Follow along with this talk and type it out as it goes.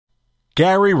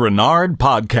Gary Renard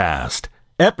Podcast,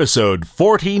 Episode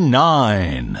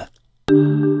 49.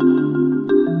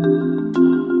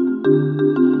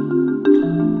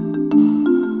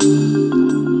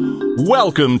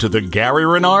 Welcome to the Gary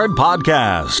Renard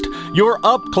Podcast, your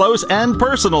up-close and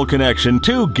personal connection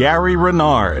to Gary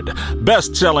Renard,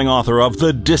 best-selling author of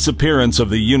The Disappearance of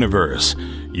the Universe,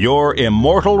 Your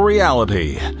Immortal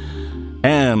Reality,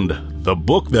 and the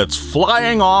book that's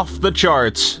flying off the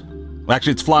charts.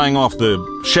 Actually, it's flying off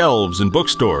the shelves in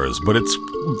bookstores, but it's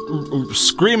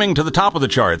screaming to the top of the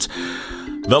charts.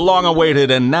 The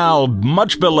long-awaited and now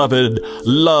much-beloved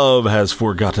Love Has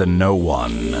Forgotten No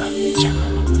One.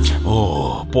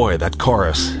 Oh, boy, that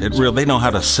chorus. They know how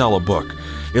to sell a book.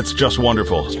 It's just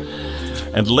wonderful.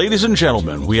 And ladies and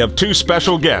gentlemen, we have two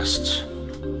special guests.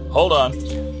 Hold on.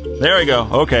 There we go.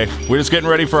 Okay, we're just getting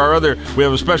ready for we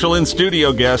have a special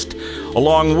in-studio guest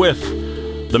along with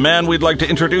the man we'd like to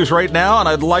introduce right now, and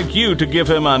I'd like you to give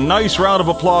him a nice round of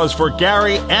applause for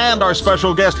Gary and our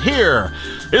special guest. Here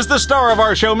is the star of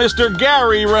our show, Mr.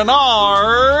 Gary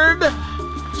Renard.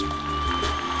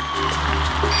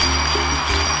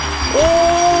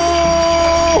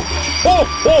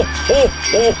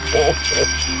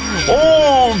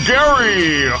 Oh,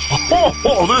 Gary!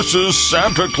 This is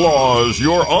Santa Claus,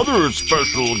 your other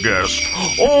special guest.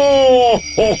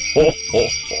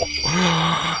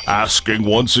 Asking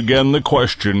once again the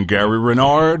question, Gary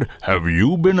Renard, have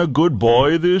you been a good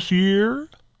boy this year?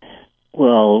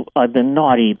 Well, I've been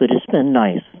naughty, but it's been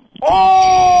nice.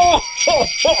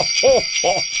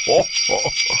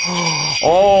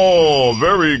 Oh,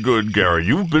 very good, Gary.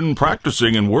 You've been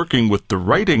practicing and working with the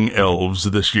writing elves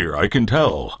this year, I can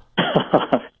tell.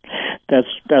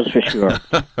 That's for sure.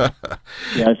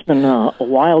 Yeah, it's been a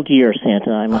wild year,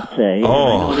 Santa, I must say.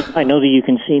 Oh. I know that you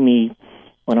can see me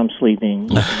when I'm sleeping.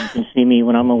 You can see me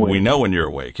when I'm awake. We know when you're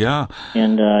awake, yeah.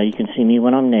 And you can see me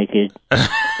when I'm naked.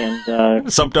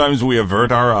 And sometimes we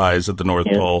avert our eyes at the North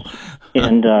Pole.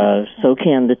 And so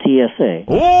can the TSA.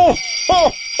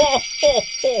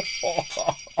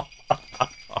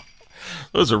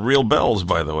 Those are real bells,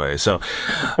 by the way. So,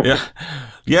 yeah.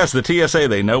 Yes, the TSA,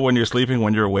 they know when you're sleeping,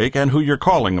 when you're awake, and who you're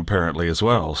calling, apparently, as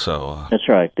well. So that's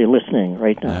right. They're listening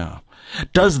right now. Yeah.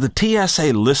 Does the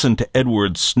TSA listen to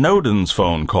Edward Snowden's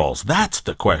phone calls? That's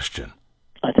the question.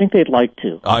 I think they'd like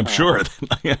to. I'm sure.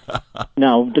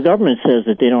 Now, the government says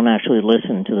that they don't actually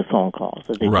listen to the phone calls,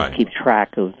 that they just keep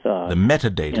track of the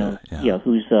metadata.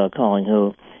 Who's calling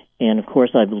who. And, of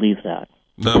course, I believe that.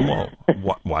 Well,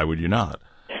 why would you not?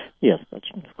 Yes, of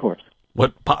course.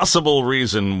 What possible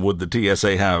reason would the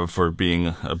TSA have for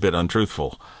being a bit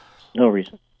untruthful? No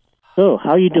reason. So,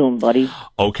 how you doing, buddy?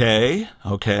 Okay,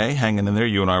 hanging in there.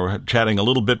 You and I were chatting a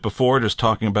little bit before, just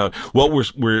talking about, well,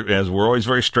 we're always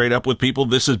very straight up with people,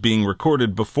 this is being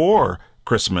recorded before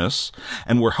Christmas,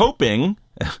 and we're hoping,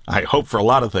 I hope for a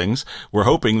lot of things, we're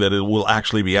hoping that it will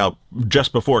actually be out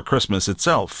just before Christmas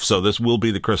itself, so this will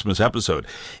be the Christmas episode.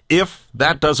 If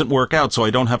that doesn't work out, so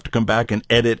I don't have to come back and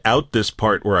edit out this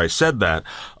part where I said that,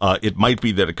 it might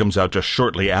be that it comes out just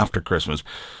shortly after Christmas.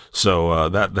 So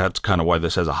that's kind of why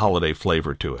this has a holiday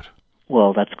flavor to it.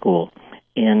 Well, that's cool.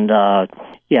 And,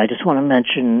 I just want to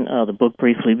mention the book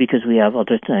briefly because we have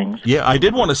other things. Yeah, I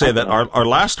did want to say that our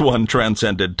last one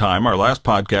transcended time, our last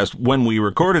podcast, when we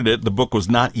recorded it, the book was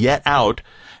not yet out.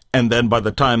 And then by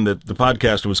the time that the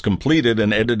podcast was completed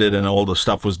and edited and all the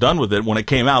stuff was done with it, when it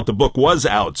came out, the book was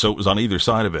out, so it was on either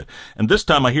side of it. And this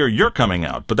time I hear you're coming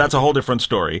out, but that's a whole different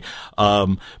story.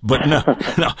 But no,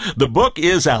 the book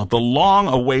is out. The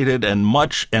long-awaited and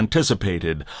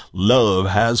much-anticipated Love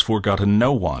Has Forgotten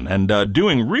No One. And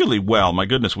doing really well. My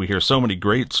goodness, we hear so many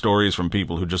great stories from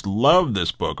people who just love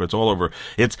this book. It's all over.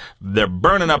 They're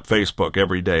burning up Facebook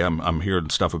every day. I'm hearing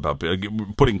stuff about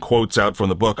putting quotes out from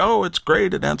the book. Oh, it's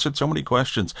great. It answered so many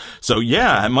questions. So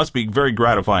yeah, it must be very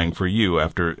gratifying for you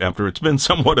after it's been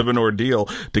somewhat of an ordeal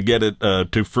to get it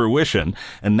to fruition,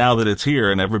 and now that it's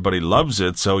here and everybody loves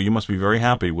it, so you must be very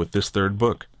happy with this third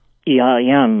book. Yeah, I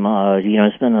am.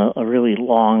 It's been a really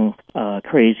long,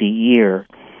 crazy year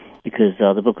because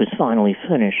the book was finally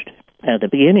finished at the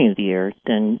beginning of the year.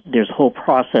 Then there's a whole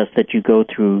process that you go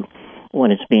through when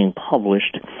it's being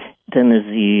published. Then there's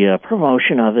the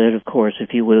promotion of it. Of course,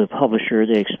 if you're with a publisher,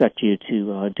 they expect you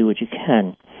to do what you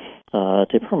can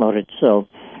to promote it. So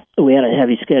we had a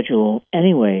heavy schedule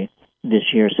anyway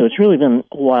this year. So it's really been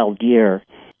a wild year,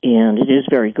 and it is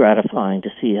very gratifying to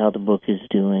see how the book is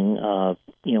doing.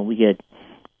 We get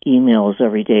emails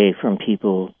every day from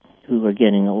people who are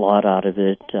getting a lot out of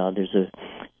it. There's a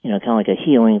kind of like a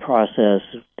healing process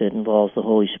that involves the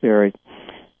Holy Spirit.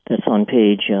 That's on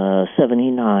page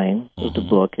 79 of the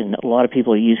book, and a lot of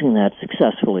people are using that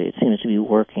successfully. It seems to be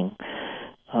working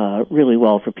really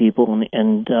well for people,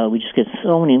 and we just get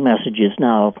so many messages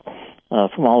now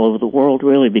from all over the world,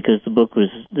 really, because this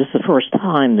is the first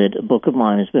time that a book of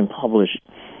mine has been published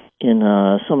in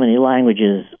so many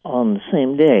languages on the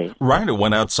same day. Right, it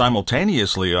went out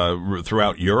simultaneously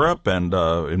throughout Europe and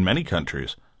in many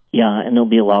countries. Yeah, and there'll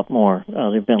be a lot more.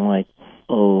 There have been 10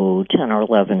 or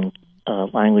 11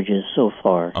 languages so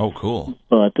far. Oh, cool.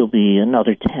 But there'll be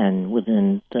another 10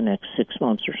 within the next 6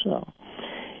 months or so.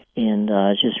 And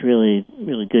it's just really,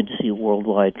 really good to see a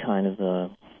worldwide kind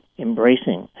of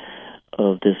embracing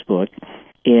of this book.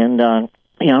 And, I'm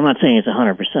not saying it's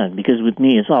 100%, because with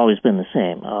me it's always been the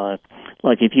same.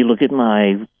 Like if you look at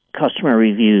my customer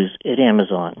reviews at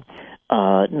Amazon,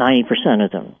 90%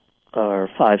 of them are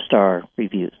 5-star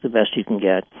reviews, the best you can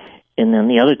get. And then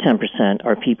the other 10%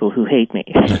 are people who hate me.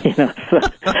 So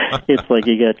it's like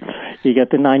you get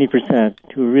the 90%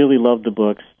 who really love the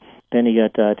books, then you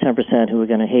got 10% who are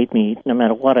going to hate me no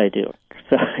matter what I do.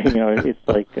 So it's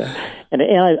like, and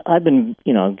I've been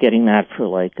getting that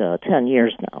for 10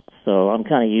 years now. So I'm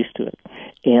kind of used to it.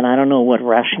 And I don't know what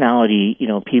rationality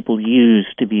people use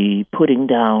to be putting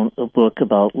down a book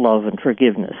about love and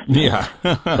forgiveness. Yeah,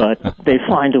 but they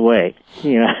find a way.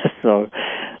 So.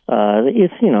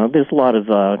 It's there's a lot of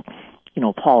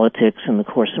politics in the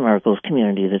Course in Miracles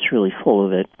community that's really full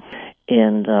of it,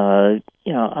 and I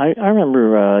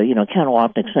remember Ken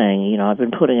Wapnick saying I've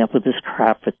been putting up with this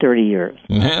crap for 30 years,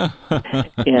 yeah,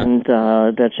 and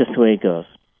that's just the way it goes,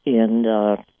 and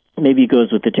maybe it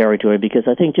goes with the territory, because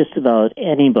I think just about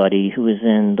anybody who is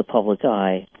in the public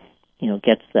eye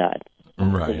gets that.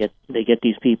 Right. They get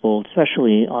these people,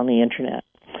 especially on the internet,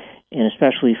 and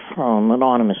especially from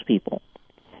anonymous people.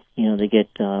 They get,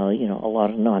 a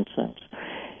lot of nonsense.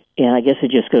 And I guess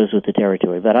it just goes with the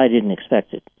territory. But I didn't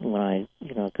expect it when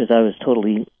because I was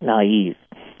totally naive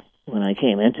when I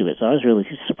came into it. So I was really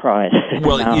surprised.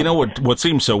 Well, what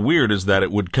seems so weird is that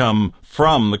it would come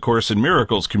from the Course in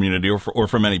Miracles community or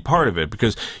from any part of it,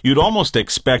 because you'd almost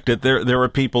expect it. There are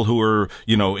people who are,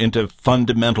 into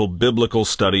fundamental biblical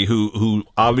study who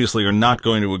obviously are not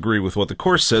going to agree with what the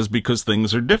Course says, because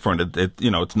things are different.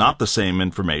 It's not the same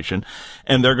information,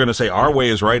 and they're going to say our way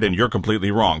is right and you're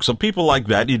completely wrong. So people like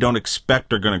that you don't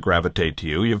expect are going to gravitate to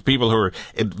you. You have people who are,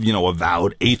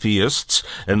 avowed atheists,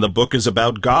 and the book is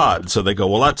about God. So they go,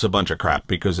 well, that's a bunch of crap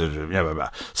because of blah, blah, blah.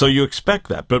 So you expect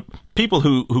that. But people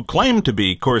who claim to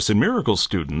be Course in Miracles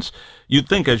students, you'd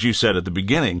think, as you said at the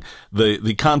beginning,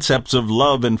 the concepts of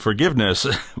love and forgiveness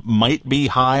might be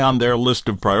high on their list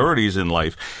of priorities in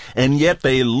life, and yet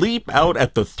they leap out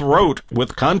at the throat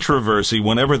with controversy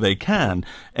whenever they can.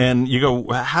 And you go,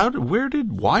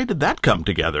 why did that come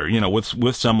together,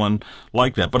 with someone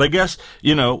like that? But I guess,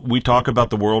 we talk about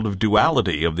the world of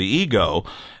duality, of the ego,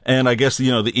 and I guess,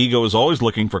 the ego is always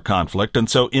looking for conflict. And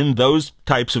so in those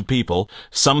types of people,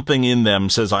 something in them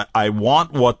says, I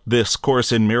want what this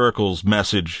Course in Miracles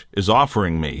message is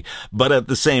offering me, but at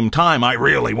the same time, I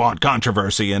really want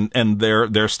controversy, and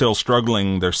they're still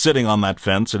struggling. They're sitting on that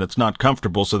fence, and it's not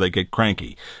comfortable, so they get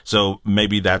cranky. So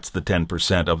maybe that's the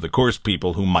 10% of the Course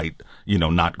people who might,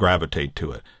 not gravitate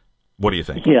to it. What do you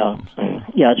think? Yeah,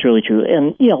 it's really true.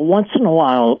 And, once in a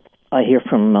while, I hear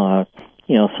from,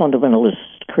 fundamentalist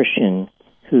Christian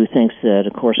who thinks that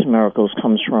A Course in Miracles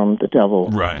comes from the devil.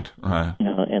 Right.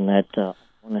 And that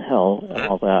in hell and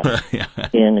all that. Yeah.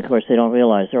 And, of course, they don't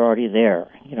realize they're already there.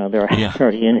 They're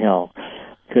already in hell.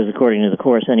 Because according to the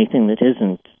Course, anything that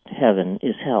isn't heaven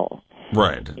is hell.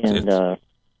 Right. And,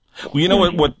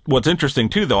 what's interesting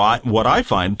too, though, what I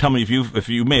find, tell me if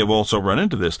you may have also run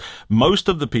into this, most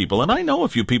of the people, and I know a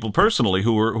few people personally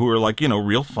who are like,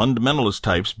 real fundamentalist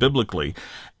types biblically,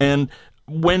 and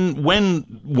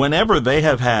whenever they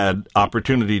have had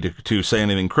opportunity to say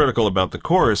anything critical about the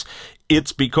Course,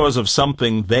 it's because of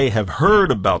something they have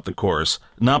heard about the Course,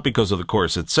 not because of the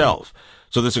Course itself.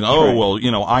 So they're saying,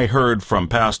 I heard from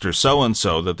Pastor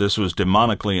so-and-so that this was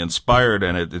demonically inspired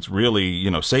and it's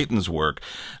really, Satan's work.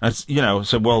 That's,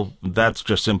 that's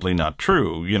just simply not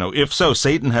true. If so,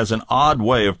 Satan has an odd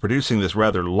way of producing this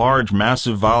rather large,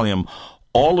 massive volume,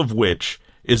 all of which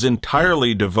is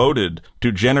entirely devoted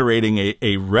to generating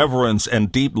a reverence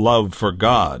and deep love for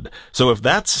God. So if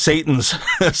that's Satan's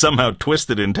somehow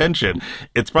twisted intention,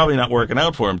 it's probably not working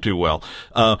out for him too well.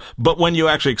 But when you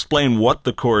actually explain what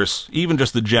the Course, even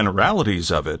just the generalities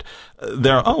of it,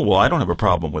 I don't have a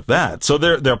problem with that. So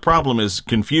their problem is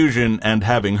confusion and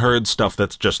having heard stuff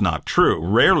that's just not true.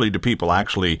 Rarely do people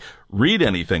actually read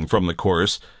anything from the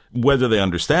Course whether they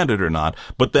understand it or not,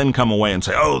 but then come away and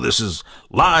say, oh, this is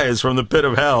lies from the pit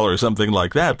of hell or something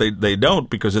like that. They don't,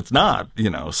 because it's not,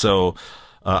 So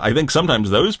I think sometimes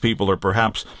those people are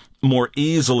perhaps more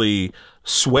easily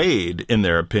swayed in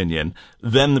their opinion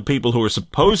than the people who are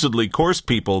supposedly Course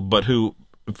people, but who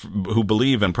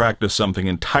believe and practice something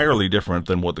entirely different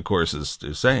than what the Course is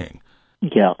saying.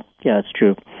 Yeah, it's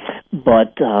true.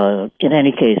 But in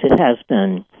any case, it has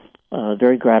been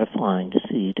very gratifying to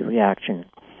see the reaction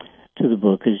to the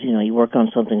book, because you work on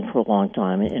something for a long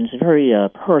time, and it's a very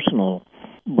personal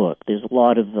book. There's a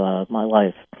lot of my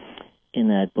life in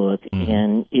that book,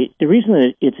 and the reason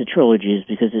that it's a trilogy is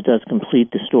because it does complete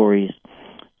the stories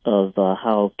of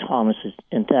how Thomas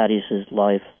and Thaddeus'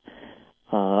 life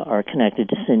are connected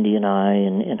to Cindy and I,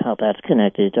 and how that's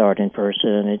connected to Art and Persa,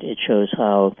 and it shows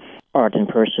how Art and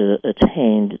Persa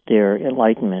attained their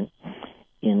enlightenment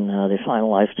in their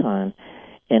final lifetime,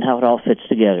 and how it all fits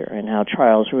together, and how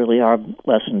trials really are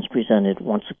lessons presented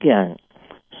once again,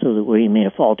 so that where you made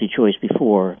a faulty choice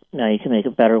before, now you can make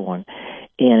a better one.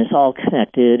 And it's all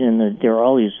connected, and there are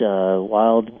all these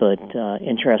wild but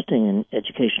interesting and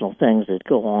educational things that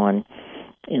go on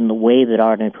in the way that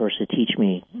Art and Persa teach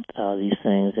me these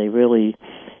things. They really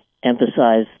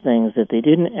emphasize things that they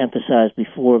didn't emphasize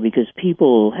before, because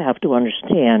people have to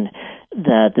understand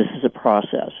that this is a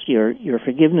process. Your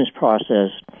forgiveness process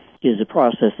is a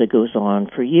process that goes on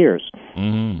for years.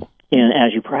 Mm-hmm. And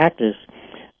as you practice,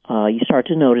 you start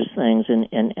to notice things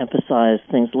and emphasize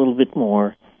things a little bit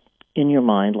more in your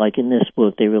mind. Like in this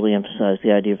book, they really emphasize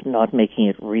the idea of not making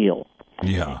it real.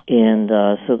 Yeah. And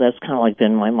so that's kind of like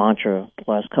been my mantra the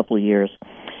last couple of years.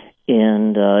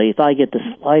 And if I get the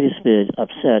slightest bit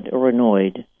upset or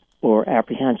annoyed or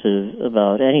apprehensive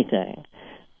about anything,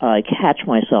 I catch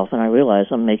myself and I realize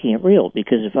I'm making it real.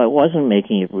 Because if I wasn't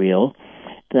making it real,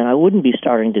 then I wouldn't be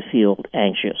starting to feel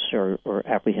anxious or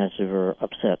apprehensive or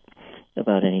upset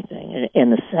about anything.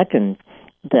 And the second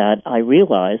that I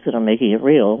realize that I'm making it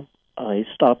real, I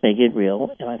stop making it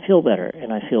real, and I feel better,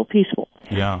 and I feel peaceful.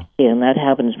 Yeah. And that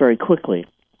happens very quickly.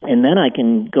 And then I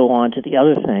can go on to the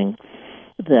other thing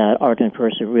that Art and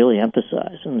Persa really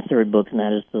emphasize in the third book, and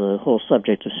that is the whole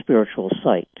subject of spiritual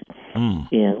sight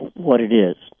and what it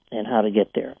is and how to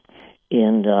get there.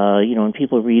 And, when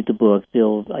people read the book,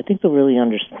 I think they'll really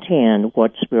understand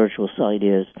what spiritual sight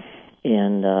is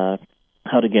and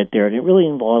how to get there. And it really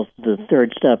involves the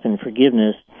third step in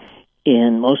forgiveness,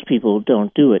 and most people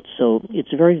don't do it. So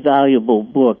it's a very valuable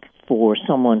book for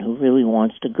someone who really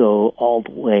wants to go all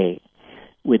the way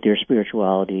with their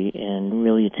spirituality and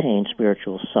really attain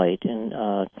spiritual sight. And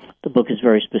the book is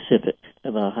very specific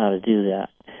about how to do that.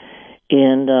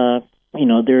 And,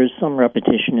 there is some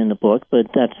repetition in the book, but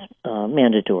that's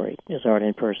mandatory, as Art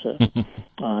and Persa.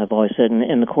 I've always said,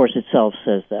 and the Course itself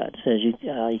says that. It says you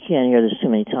can't hear this too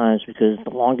many times, because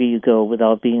the longer you go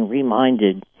without being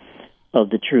reminded of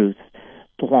the truth,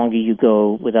 the longer you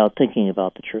go without thinking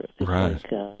about the truth. It's right.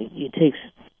 Like, it takes,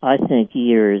 I think,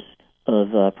 years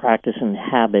of practice and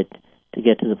habit to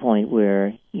get to the point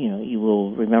where, you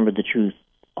will remember the truth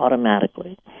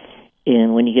automatically.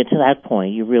 And when you get to that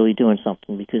point, you're really doing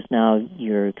something, because now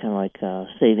you're kind of like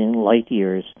saving light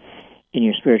years in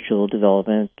your spiritual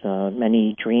development.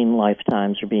 Many dream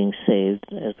lifetimes are being saved.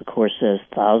 As the Course says,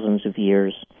 thousands of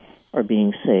years are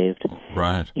being saved.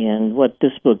 Right. And what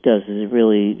this book does is it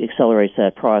really accelerates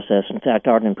that process. In fact,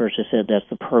 Art and Persa said that's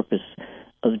the purpose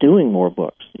of doing more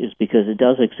books, is because it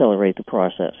does accelerate the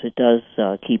process. It does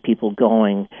keep people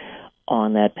going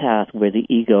on that path where the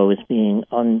ego is being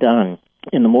undone.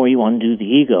 And the more you undo the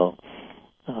ego,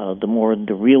 the more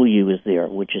the real you is there,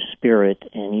 which is spirit,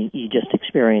 and you just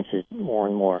experience it more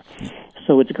and more.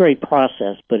 So it's a great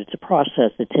process, but it's a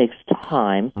process that takes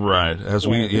time. Right. It's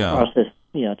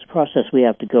a process we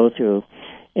have to go through.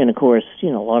 And, of course, a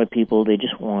lot of people, they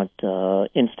just want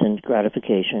instant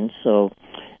gratification, so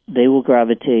they will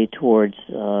gravitate towards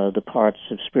the parts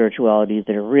of spirituality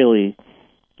that are really,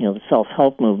 the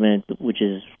self-help movement, which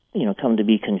is, come to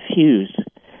be confused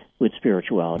with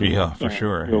spirituality. Yeah, for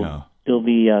sure. They'll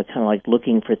be kind of like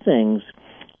looking for things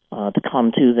to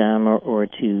come to them or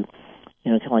to,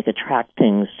 kind of like attract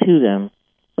things to them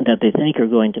that they think are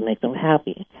going to make them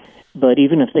happy. But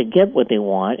even if they get what they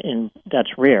want, and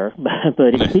that's rare,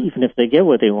 but even if they get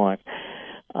what they want,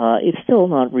 it's still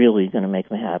not really going to make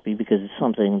them happy, because it's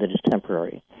something that is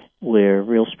temporary, where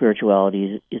real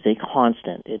spirituality is a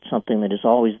constant. It's something that is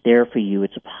always there for you.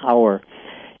 It's a power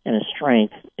and a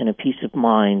strength and a peace of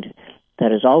mind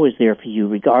that is always there for you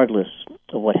regardless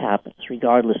of what happens,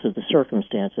 regardless of the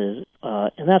circumstances.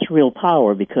 And that's real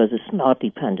power, because it's not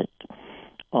dependent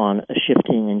on a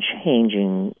shifting and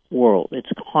changing world.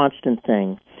 It's a constant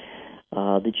thing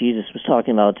that Jesus was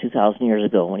talking about 2,000 years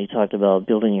ago when he talked about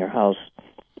building your house,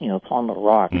 upon the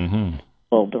rock. Mm-hmm.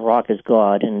 Well, the rock is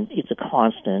God, and it's a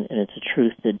constant, and it's a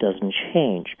truth that doesn't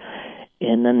change.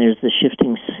 And then there's the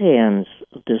shifting sands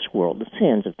of this world, the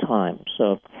sands of time.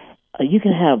 So you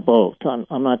can have both.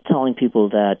 I'm not telling people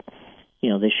that,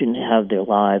 they shouldn't have their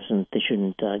lives and they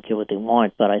shouldn't get what they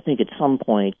want, but I think at some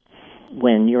point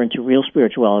when you're into real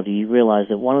spirituality, you realize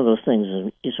that one of those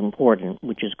things is important,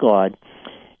 which is God,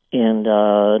 and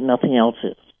nothing else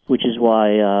is, which is why,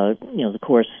 the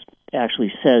Course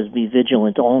actually says be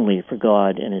vigilant only for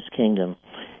God and His kingdom.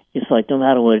 It's like no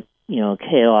matter what,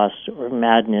 chaos or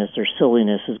madness or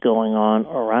silliness is going on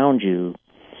around you,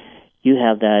 you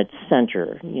have that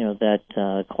center,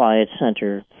 that quiet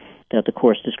center that the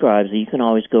Course describes that you can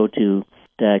always go to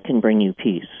that can bring you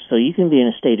peace. So you can be in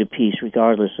a state of peace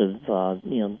regardless of,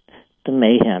 the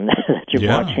mayhem that you're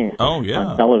watching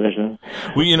on television.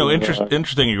 Well,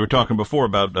 interesting. You were talking before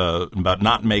about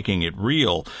not making it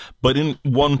real, but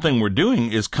one thing we're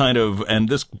doing is kind of, and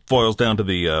this boils down to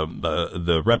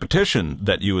the repetition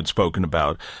that you had spoken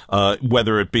about,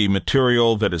 whether it be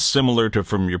material that is similar to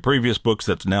from your previous books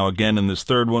that's now again in this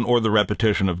third one, or the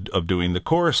repetition of doing the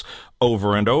Course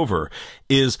over and over,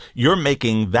 is you're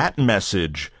making that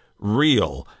message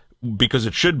real. Because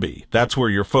it should be. That's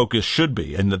where your focus should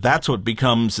be. And that's what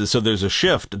becomes, so there's a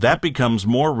shift. That becomes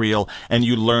more real, and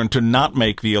you learn to not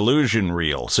make the illusion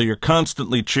real. So you're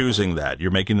constantly choosing that. You're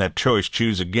making that choice,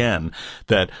 choose again,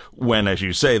 that when, as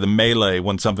you say, the melee,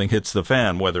 when something hits the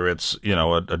fan, whether it's,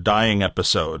 a dying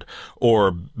episode, or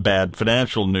bad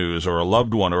financial news, or a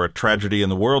loved one, or a tragedy in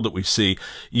the world that we see,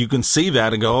 you can see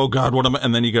that and go, oh God, what am I?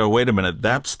 And then you go, wait a minute,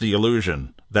 that's the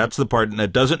illusion. That's the part, and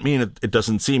it doesn't mean it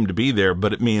doesn't seem to be there,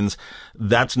 but it means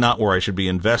that's not where I should be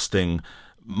investing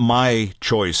my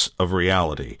choice of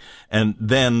reality. And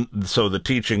then, so the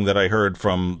teaching that I heard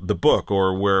from the book,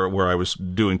 or where I was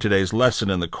doing today's lesson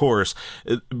in the Course,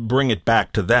 bring it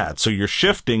back to that. So you're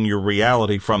shifting your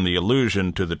reality from the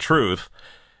illusion to the truth,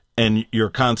 and you're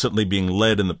constantly being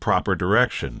led in the proper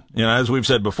direction. As we've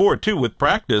said before, too, with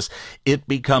practice, it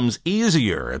becomes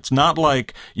easier. It's not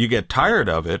like you get tired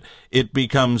of it. It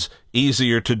becomes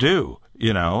easier to do,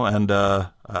 and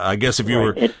I guess if you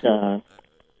were...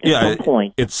 At some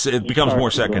point, it becomes more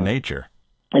second nature.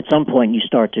 At some point, you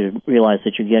start to realize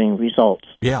that you're getting results.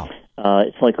 Yeah.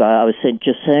 It's like I was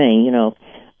saying,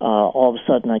 all of a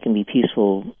sudden I can be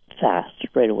peaceful fast,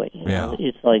 right away.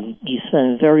 It's like you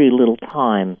spend very little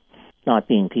time not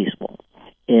being peaceful,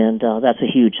 and that's a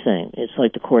huge thing. It's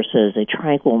like the Course says, a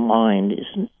tranquil mind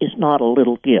is not a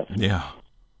little gift. Yeah,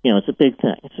 it's a big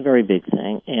thing. It's a very big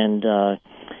thing, and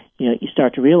you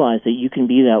start to realize that you can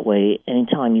be that way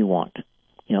anytime you want.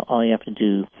 All you have to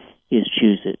do is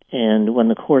choose it. And when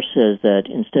the Course says that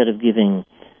instead of giving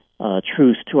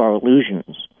truth to our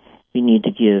illusions, we need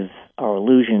to give our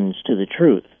illusions to the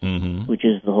truth, which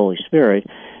is the Holy Spirit.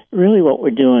 Really what we're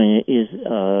doing is,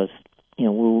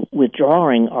 we're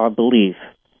withdrawing our belief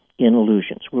in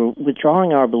illusions. We're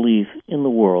withdrawing our belief in the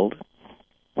world.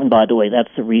 And by the way,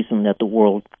 that's the reason that the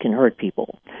world can hurt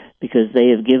people, because they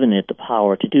have given it the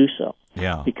power to do so.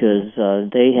 Yeah. Because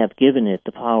they have given it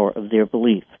the power of their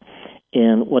belief.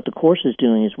 And what the Course is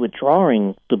doing is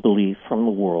withdrawing the belief from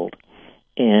the world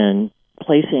and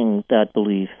placing that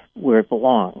belief where it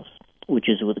belongs, which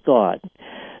is with God.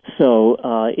 So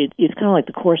it's kind of like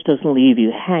the Course doesn't leave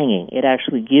you hanging. It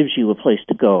actually gives you a place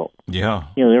to go. Yeah.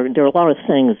 There are a lot of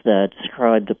things that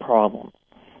describe the problem,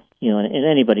 and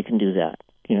anybody can do that.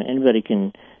 Anybody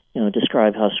can,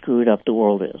 describe how screwed up the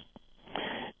world is.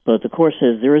 But the Course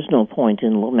says there is no point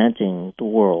in lamenting the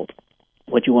world.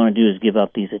 What you want to do is give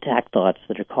up these attack thoughts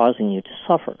that are causing you to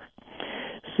suffer.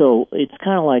 So it's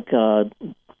kind of like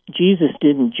Jesus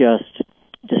didn't just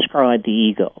describe the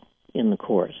ego in the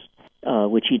Course,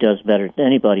 which he does better than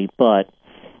anybody, but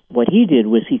what he did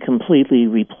was he completely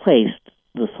replaced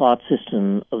the thought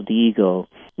system of the ego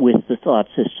with the thought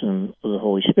system of the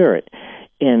Holy Spirit.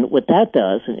 And what that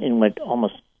does, and what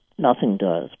almost nothing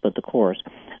does but the Course,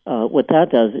 what that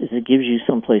does is it gives you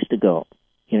some place to go.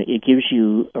 It gives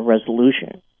you a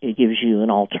resolution. It gives you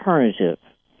an alternative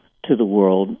to the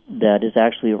world that is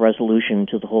actually a resolution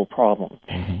to the whole problem.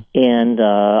 And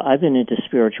I've been into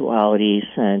spirituality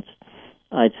since,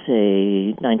 I'd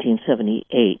say,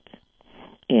 1978.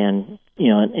 And,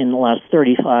 in the last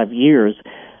 35 years,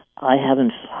 I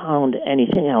haven't found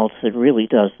anything else that really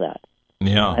does that.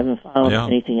 Yeah. I haven't found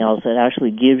anything else that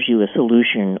actually gives you a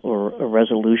solution or a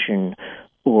resolution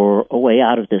or a way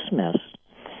out of this mess.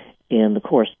 And the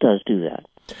Course does do that.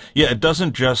 Yeah, it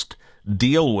doesn't just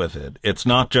deal with it. It's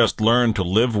not just learn to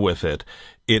live with it.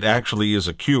 It actually is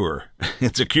a cure.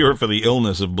 It's a cure for the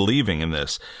illness of believing in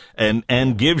this,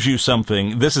 and gives you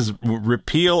something. This is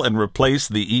repeal and replace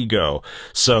the ego.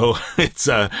 So it's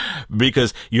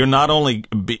because you're not only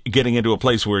getting into a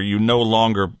place where you no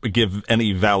longer give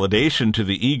any validation to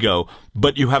the ego,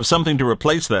 but you have something to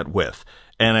replace that with.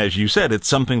 And as you said, it's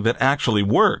something that actually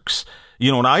works.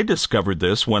 You know, and I discovered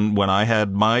this when I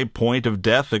had my point of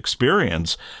death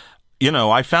experience. You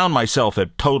know, I found myself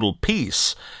at total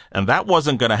peace, and that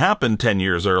wasn't going to happen 10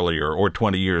 years earlier or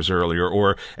 20 years earlier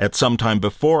or at some time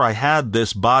before I had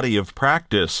this body of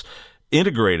practice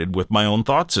integrated with my own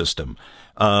thought system.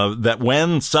 That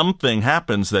when something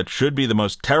happens that should be the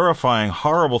most terrifying,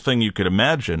 horrible thing you could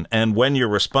imagine, and when your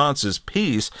response is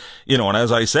peace, you know, and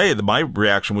as I say, my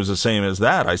reaction was the same as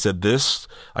that. I said this,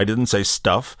 I didn't say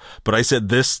stuff, but I said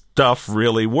this stuff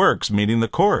really works, meaning the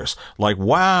Course. Like,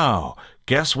 wow,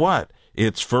 guess what?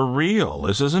 It's for real.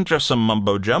 This isn't just some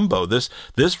mumbo jumbo. This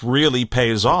really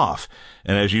pays off.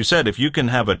 And as you said, if you can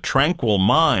have a tranquil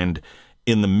mind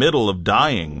in the middle of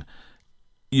dying,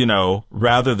 you know,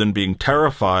 rather than being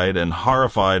terrified and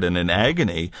horrified and in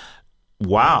agony,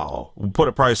 wow, put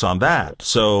a price on that.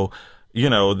 So, you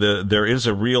know, there is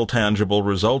a real tangible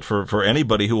result for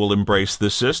anybody who will embrace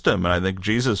this system. And I think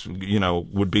Jesus, you know,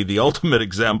 would be the ultimate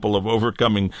example of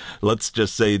overcoming, let's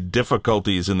just say,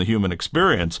 difficulties in the human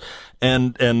experience.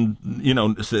 And you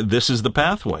know, this is the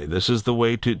pathway. This is the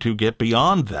way to get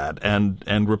beyond that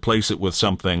and replace it with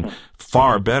something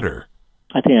far better.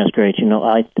 I think that's great. You know,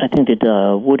 I think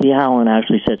that Woody Allen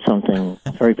actually said something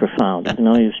very profound, even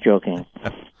though he was joking.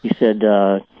 He said,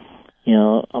 you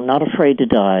know, I'm not afraid to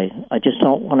die. I just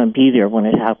don't want to be there when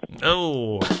it happens.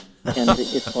 Oh. And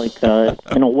it's like,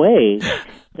 in a way,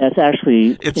 that's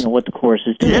actually, you know, what the Course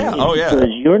is doing. Yeah, oh yeah.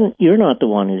 Because you're not the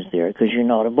one who's there, because you're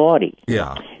not a body.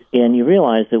 Yeah. And you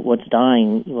realize that what's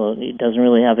dying, well, it doesn't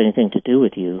really have anything to do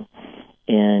with you.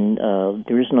 And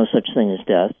there is no such thing as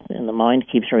death, and the mind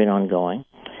keeps right on going.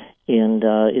 And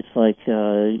it's like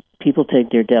people take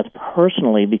their death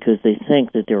personally because they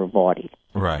think that they're a body.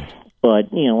 Right.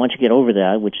 But, you know, once you get over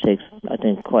that, which takes, I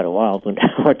think, quite a while, but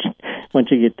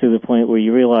once you get to the point where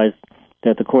you realize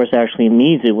that the Course actually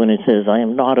means it when it says, I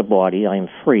am not a body, I am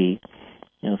free,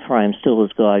 you know, for I am still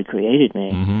as God created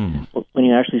me. Mm-hmm. When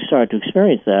you actually start to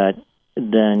experience that,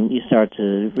 then you start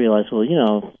to realize, well, you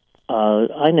know,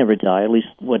 I never die, at least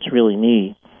what's really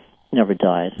me never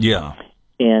dies. Yeah.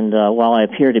 And while I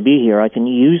appear to be here, I can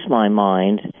use my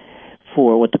mind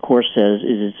for what the Course says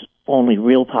is only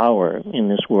real power in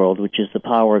this world, which is the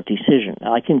power of decision.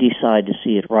 I can decide to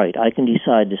see it right. I can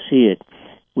decide to see it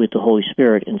with the Holy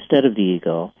Spirit instead of the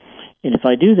ego. And if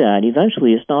I do that,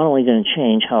 eventually it's not only going to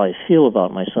change how I feel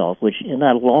about myself, which in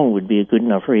that alone would be a good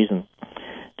enough reason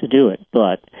to do it,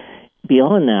 but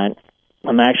beyond that,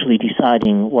 I'm actually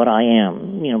deciding what I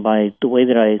am. You know, by the way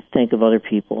that I think of other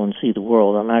people and see the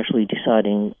world, I'm actually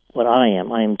deciding what I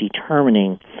am. I am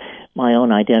determining my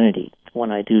own identity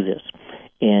when I do this.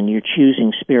 And you're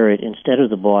choosing spirit instead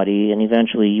of the body, and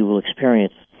eventually you will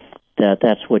experience that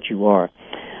that's what you are.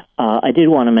 I did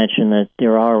want to mention that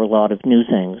there are a lot of new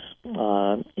things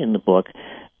in the book.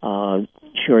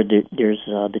 Sure, there's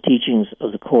the teachings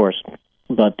of the Course,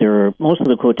 but there are most of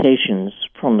the quotations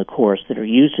from the Course that are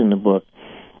used in the book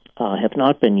have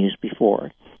not been used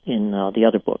before in the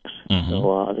other books. Mm-hmm.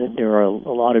 So there are a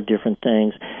lot of different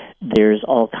things. There's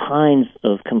all kinds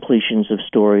of completions of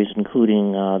stories,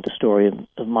 including the story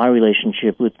of my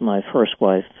relationship with my first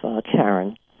wife,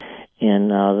 Karen,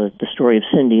 and the story of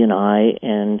Cindy and I,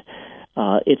 and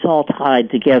it's all tied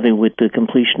together with the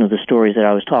completion of the stories that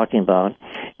I was talking about.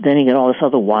 Then you get all this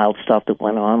other wild stuff that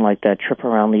went on, like that trip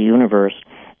around the universe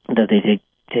that they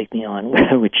take me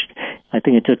on, which I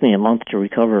think it took me a month to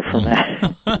recover from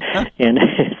that. And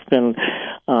it's been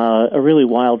a really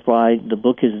wild ride. The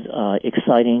book is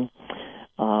exciting.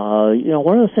 You know,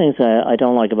 one of the things I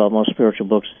don't like about most spiritual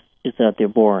books is that they're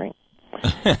boring.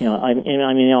 You know, I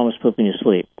mean, they almost put me to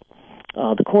sleep.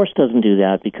 The Course doesn't do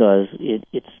that because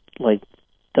it's like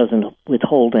doesn't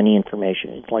withhold any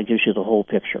information. It like gives you the whole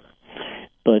picture.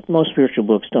 But most spiritual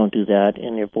books don't do that,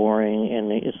 and they're boring,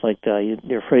 and it's like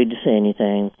they're afraid to say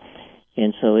anything,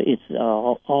 and so it's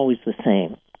always the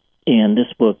same. And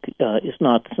this book is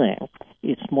not the same.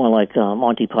 It's more like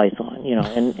Monty Python, you know,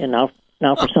 and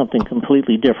now for something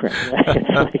completely different.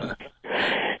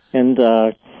 And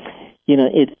you know,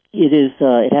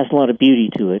 it has a lot of beauty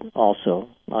to it. Also,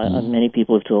 many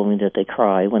people have told me that they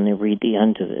cry when they read the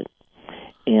end of it.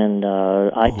 And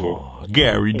I did.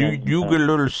 Gary, do you get a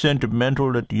little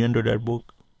sentimental at the end of that book?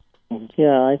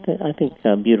 Yeah, I think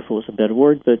beautiful is a better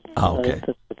word, but okay.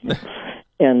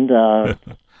 And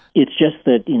it's just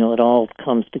that, it all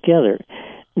comes together.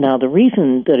 Now, the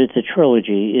reason that it's a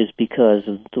trilogy is because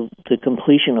of the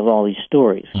completion of all these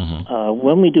stories. Mm-hmm.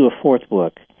 When we do a fourth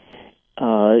book,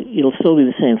 it'll still be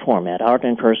the same format. Art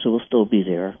and Persa will still be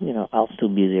there. I'll still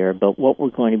be there. But what we're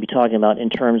going to be talking about in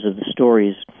terms of the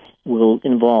stories will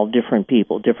involve different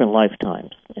people, different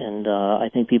lifetimes. And I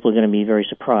think people are going to be very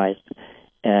surprised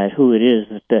at who it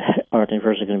is that Art and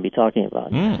Persa are going to be talking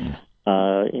about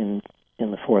in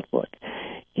the fourth book.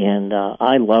 And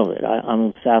I love it.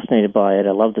 I'm fascinated by it.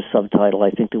 I love the subtitle.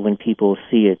 I think that when people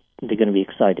see it, they're going to be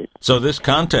excited. So this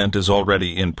content is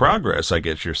already in progress, I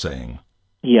guess you're saying.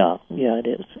 Yeah, it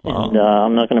is. And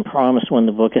I'm not going to promise when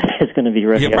the book is going to be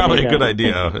ready. Yeah, probably a good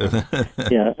idea.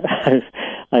 Yeah,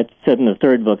 I said in the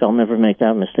third book, I'll never make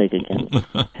that mistake again.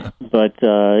 But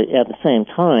at the same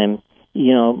time,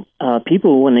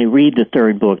 people, when they read the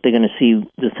third book, they're going to see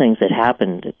the things that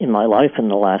happened in my life in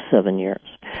the last 7 years.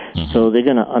 Mm-hmm. So they're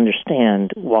going to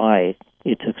understand why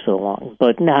it took so long.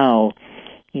 But now,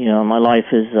 my life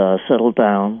is settled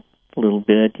down a little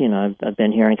bit. I've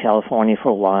been here in California for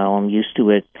a while. I'm used to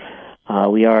it.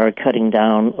 We are cutting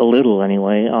down a little,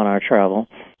 anyway, on our travel.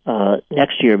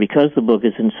 Next year, because the book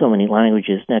is in so many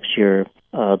languages, next year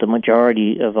the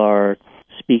majority of our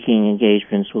speaking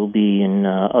engagements will be in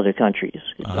other countries.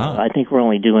 I think we're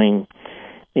only doing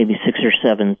maybe 6 or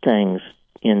 7 things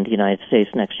in the United States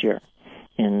next year,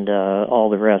 and all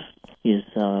the rest is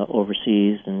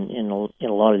overseas and in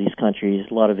a lot of these countries,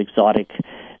 a lot of exotic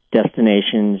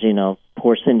destinations.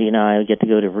 Poor Cindy and I get to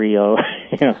go to Rio.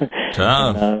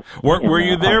 Tough. Were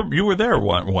you there? You were there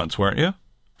once, weren't you?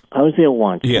 I was there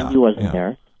once. Yeah. He wasn't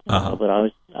there, but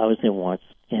I was there once.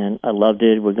 And I loved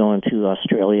it. We're going to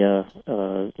Australia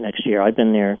next year. I've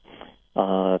been there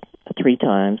 3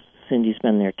 times. Cindy's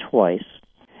been there twice.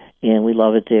 And we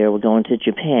love it there. We're going to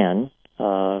Japan.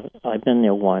 I've been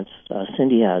there once.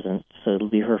 Cindy hasn't, so it'll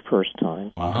be her first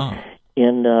time.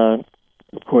 And,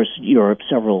 of course, Europe,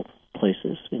 several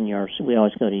places in Europe. So we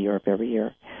always go to Europe every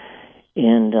year.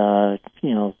 And,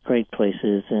 great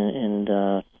places. And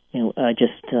I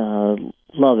just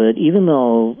love it, even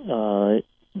though...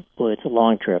 it's a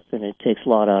long trip, and it takes a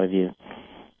lot out of you.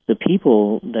 The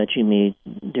people that you meet,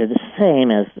 they're the same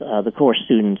as the course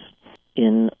students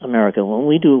in America. When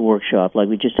we do a workshop, like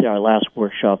we just did our last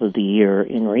workshop of the year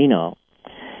in Reno,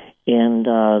 and,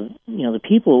 the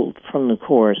people from the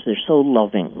course, they're so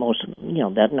loving. Most,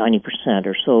 that 90%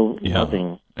 are so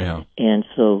loving and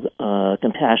so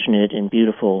compassionate and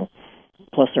beautiful.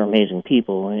 Plus, they're amazing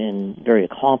people and very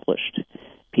accomplished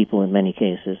people in many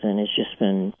cases, and it's just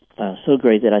been so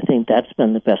great that I think that's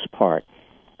been the best part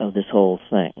of this whole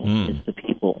thing, is the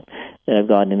people that I've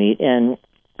gotten to meet. And,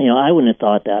 I wouldn't have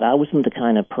thought that. I wasn't the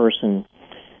kind of person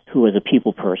who was a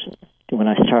people person when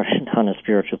I started on a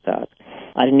spiritual path.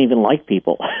 I didn't even like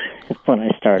people when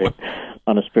I started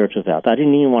on a spiritual path. I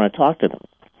didn't even want to talk to them.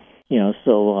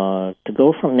 So to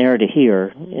go from there to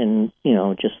here in,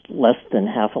 just less than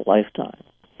half a lifetime,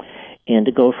 and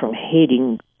to go from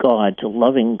hating God to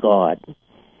loving God,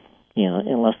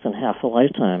 in less than half a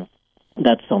lifetime,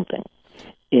 that's something.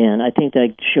 And I think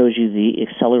that shows you the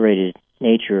accelerated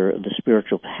nature of the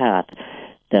spiritual path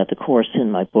that the Course in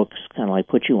my books kind of like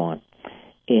put you on.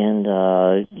 And,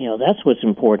 that's what's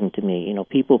important to me.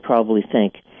 People probably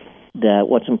think that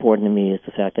what's important to me is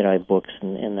the fact that I have books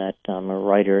and that I'm a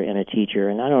writer and a teacher,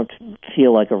 and I don't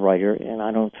feel like a writer and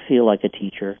I don't feel like a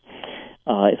teacher.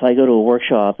 If I go to a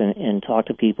workshop and talk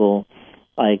to people,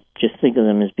 I just think of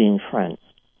them as being friends.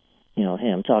 Hey,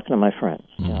 I'm talking to my friends.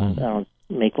 I don't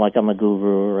make like I'm a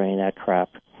guru or any of that crap.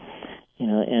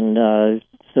 And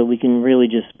so we can really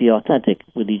just be authentic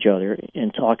with each other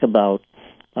and talk about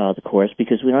the Course,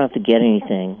 because we don't have to get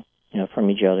anything, from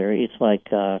each other. It's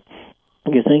like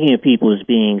you're thinking of people as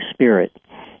being spirit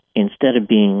instead of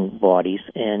being bodies.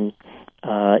 And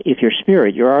if you're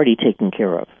spirit, you're already taken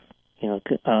care of. You're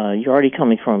already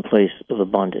coming from a place of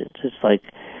abundance. It's like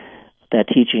that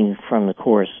teaching from the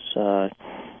Course.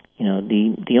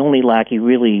 The only lack you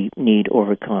really need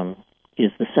overcome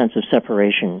is the sense of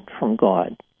separation from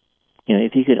God.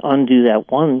 If you could undo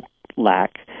that one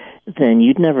lack, then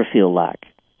you'd never feel lack.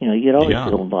 You'd always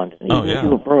feel abundant. Even if you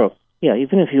were broke. Yeah,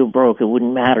 even if you were broke, it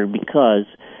wouldn't matter because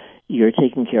you're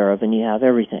taken care of and you have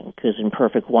everything. Because in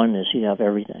perfect oneness, you have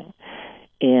everything.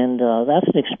 And that's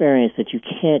an experience that you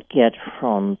can't get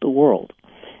from the world.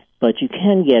 But you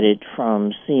can get it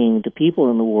from seeing the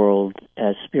people in the world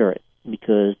as spirit,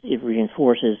 because it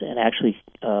reinforces and actually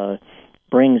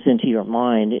brings into your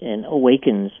mind and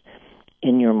awakens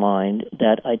in your mind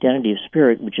that identity of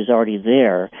spirit, which is already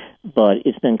there, but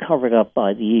it's been covered up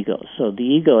by the ego. So the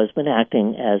ego has been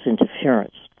acting as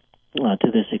interference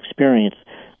to this experience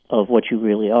of what you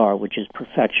really are, which is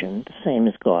perfection, the same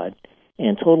as God,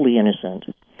 and totally innocent.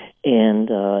 And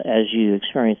as you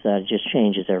experience that, it just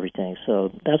changes everything.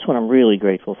 So that's what I'm really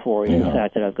grateful for, in the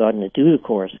fact that I've gotten to do the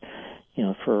course,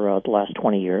 for the last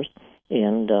 20 years.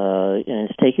 And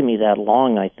it's taken me that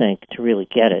long, I think, to really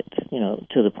get it,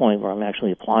 to the point where I'm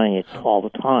actually applying it all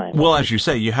the time. Well, as you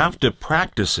say, you have to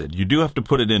practice it. You do have to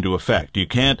put it into effect. You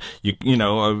can't,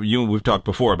 we've talked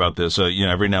before about this,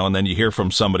 every now and then you hear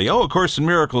from somebody, A Course in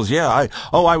Miracles, I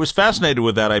was fascinated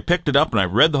with that. I picked it up and I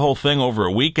read the whole thing over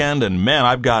a weekend, and man,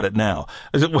 I've got it now.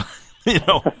 I said, well,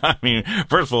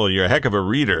 first of all, you're a heck of a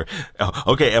reader.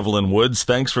 Okay, Evelyn Woods,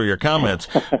 thanks for your comments.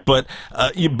 But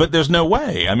there's no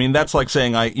way. I mean, that's like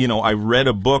saying I read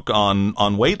a book on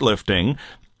weightlifting,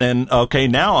 and okay,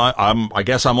 now I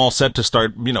guess I'm all set to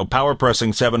start, power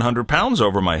pressing 700 pounds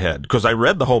over my head because I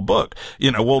read the whole book.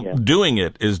 Doing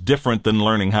it is different than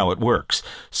learning how it works.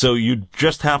 So you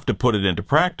just have to put it into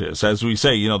practice. As we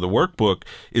say, the workbook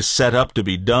is set up to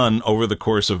be done over the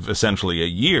course of essentially a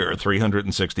year,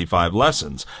 365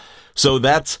 lessons. So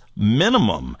that's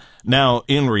minimum. Now,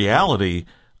 in reality,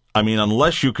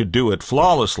 unless you could do it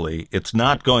flawlessly, it's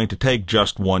not going to take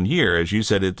just 1 year. As you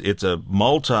said, it's a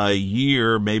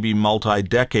multi-year, maybe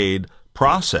multi-decade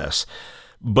process.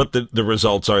 But the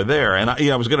results are there. And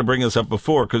I was going to bring this up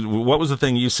before, because what was the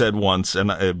thing you said once, and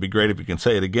it'd be great if you can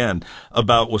say it again,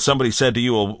 about what somebody said to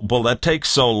you, well, that takes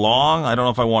so long. I don't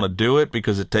know if I want to do it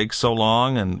because it takes so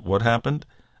long. And what happened?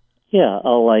 Yeah,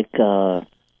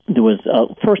 there was,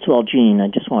 first of all, Gene, I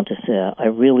just want to say I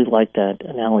really like that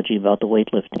analogy about the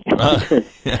weightlifting.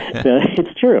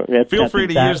 It's true. Feel free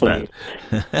to use that.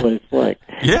 What it's like.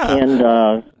 Yeah.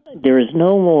 And there is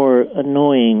no more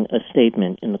annoying a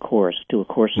statement in the course to a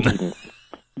course student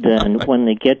than when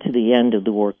they get to the end of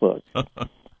the workbook.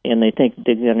 And they think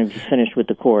they're going to be finished with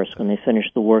the course when they finish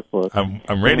the workbook.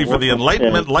 I'm ready for the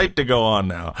enlightenment light to go on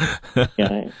now.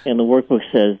 Yeah, and the workbook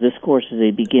says, this course is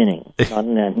a beginning, not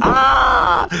an end.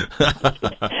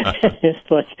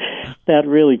 It's like, that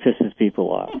really pisses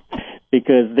people off.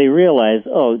 Because they realize,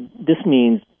 this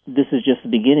means this is just the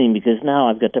beginning, because now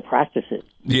I've got to practice it.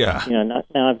 Yeah.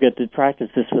 Now I've got to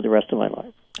practice this for the rest of my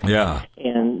life. Yeah.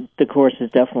 And the course is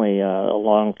definitely a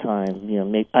long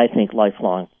time, I think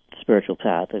lifelong spiritual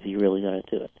path if you're really going to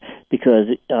do it, because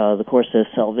the Course says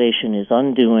salvation is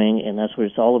undoing, and that's what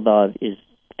it's all about, is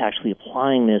actually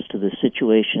applying this to the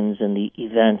situations and the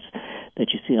events that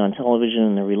you see on television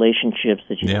and the relationships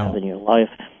that you have in your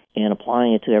life, and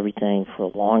applying it to everything for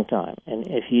a long time. And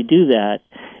if you do that,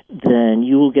 then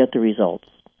you will get the results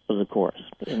of the Course,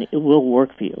 and it will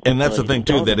work for you. And that's the thing,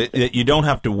 too, that you don't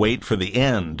have to wait for the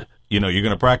end. You're going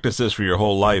to practice this for your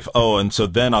whole life. And so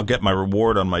then I'll get my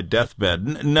reward on my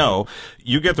deathbed. No,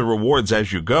 you get the rewards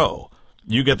as you go.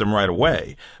 You get them right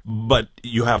away. But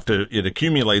it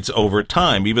accumulates over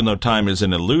time. Even though time is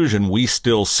an illusion, we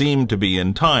still seem to be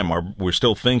in time. We're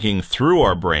still thinking through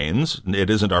our brains. It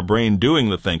isn't our brain doing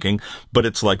the thinking, but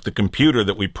it's like the computer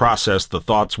that we process the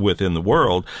thoughts with in the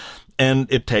world. And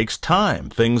it takes time.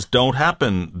 Things don't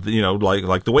happen,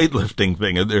 like the weightlifting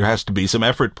thing. There has to be some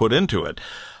effort put into it.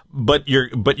 But you're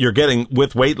getting,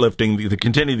 with weightlifting, to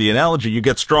continue the analogy, you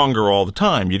get stronger all the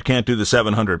time. You can't do the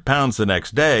 700 pounds the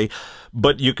next day,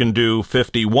 but you can do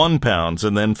 51 pounds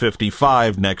and then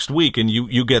 55 next week, and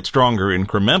you get stronger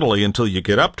incrementally until you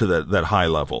get up to that high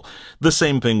level. The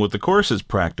same thing with the Course's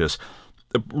practice.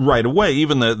 Right away,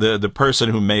 even the person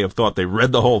who may have thought they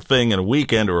read the whole thing in a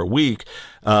weekend or a week,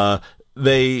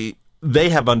 they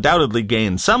have undoubtedly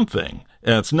gained something.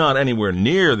 And it's not anywhere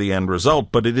near the end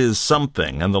result, but it is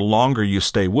something. And the longer you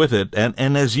stay with it,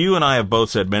 and as you and I have both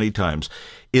said many times,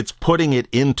 it's putting it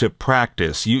into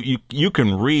practice. You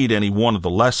can read any one of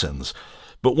the lessons,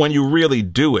 but when you really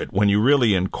do it, when you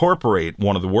really incorporate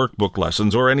one of the workbook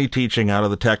lessons or any teaching out of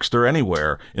the text or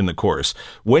anywhere in the Course,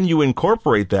 when you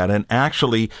incorporate that and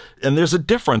there's a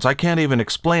difference, I can't even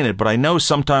explain it, but I know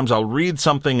sometimes I'll read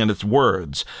something and it's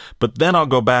words, but then I'll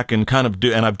go back and kind of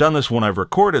and I've done this when I've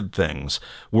recorded things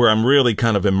where I'm really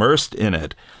kind of immersed in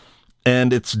it,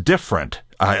 and it's different.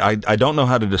 I don't know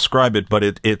how to describe it, but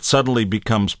it suddenly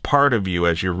becomes part of you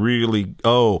as you really,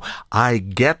 I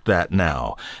get that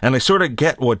now. And I sort of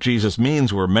get what Jesus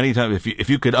means, where many times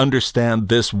if you could understand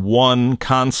this one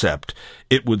concept,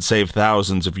 it would save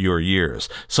thousands of your years.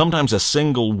 Sometimes a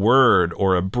single word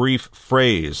or a brief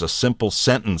phrase, a simple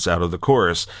sentence out of the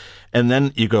Course, and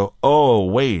then you go,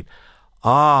 wait,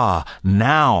 now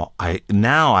I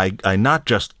not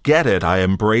just get it, I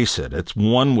embrace it. It's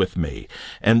one with me.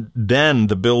 And then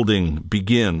the building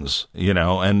begins,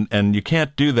 and you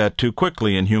can't do that too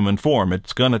quickly in human form.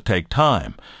 It's going to take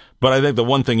time. But I think the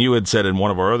one thing you had said in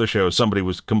one of our other shows, somebody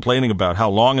was complaining about how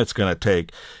long it's going to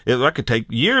take. That could take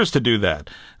years to do that.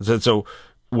 I said, so,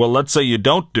 well, let's say you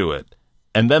don't do it,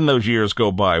 and then those years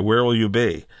go by. Where will you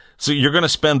be? So you're going to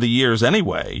spend the years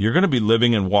anyway. You're going to be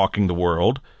living and walking the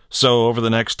world. So over the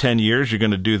next 10 years, you're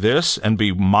going to do this and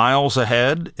be miles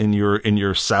ahead in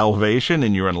your salvation,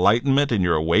 in your enlightenment, in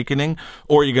your awakening,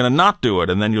 or you're going to not do it,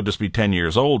 and then you'll just be 10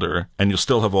 years older, and you'll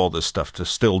still have all this stuff to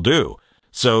still do.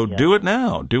 So do it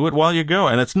now. Do it while you go.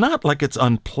 And it's not like it's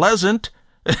unpleasant.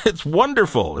 It's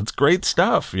wonderful. It's great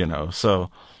stuff,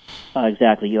 so.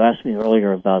 Exactly. You asked me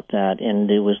earlier about that, and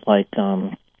it was like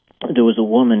there was a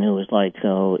woman who was like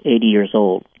 80 years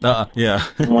old. Yeah.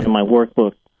 in one of my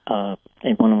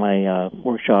in one of my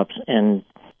workshops, and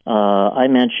I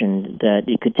mentioned that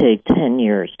it could take 10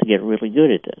 years to get really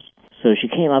good at this. So she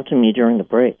came up to me during the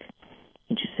break,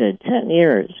 and she said, 10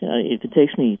 years. If it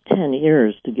takes me 10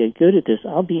 years to get good at this,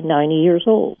 I'll be 90 years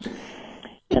old.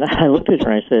 And I looked at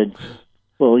her and I said,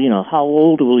 well, how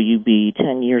old will you be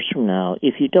 10 years from now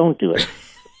if you don't do it?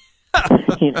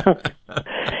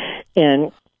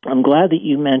 And I'm glad that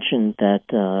you mentioned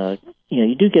that,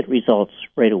 you do get results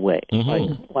right away. Mm-hmm.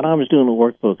 Like when I was doing the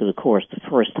workbook of the Course the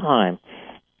first time,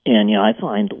 and, I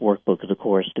find the workbook of the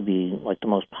Course to be like the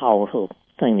most powerful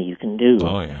thing that you can do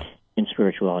in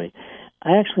spirituality.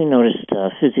 I actually noticed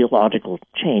physiological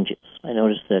changes. I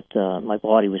noticed that my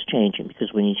body was changing,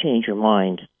 because when you change your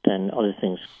mind, then other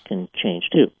things can change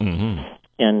too. Mm-hmm.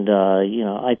 And,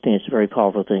 I think it's a very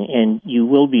powerful thing. And you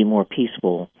will be more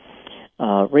peaceful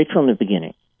right from the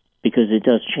beginning, because it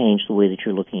does change the way that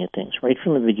you're looking at things right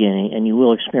from the beginning, and you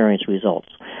will experience results.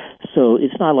 So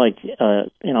it's not like,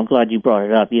 and I'm glad you brought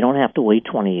it up, you don't have to wait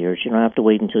 20 years. You don't have to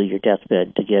wait until your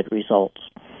deathbed to get results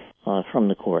from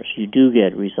the Course. You do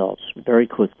get results very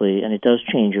quickly, and it does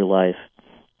change your life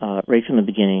right from the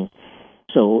beginning.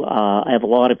 So I have a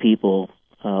lot of people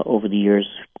over the years,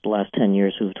 the last 10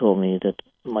 years, who've told me that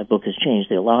my book has changed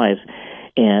their lives.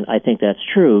 And I think that's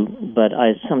true, but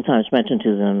I sometimes mention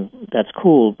to them, that's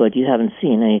cool, but you haven't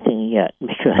seen anything yet,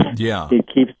 because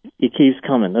it keeps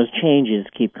coming. Those changes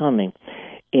keep coming.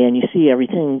 And you see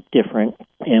everything different.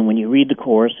 And when you read the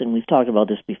Course, and we've talked about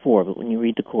this before, but when you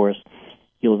read the Course,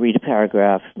 you'll read a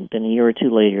paragraph, then a year or two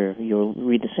later, you'll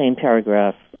read the same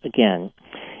paragraph again,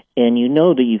 and you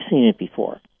know that you've seen it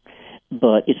before.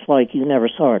 But it's like you never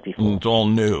saw it before. It's all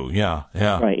new, yeah.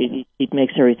 Right. It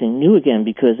makes everything new again,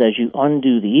 because as you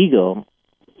undo the ego,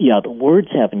 the words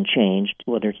haven't changed,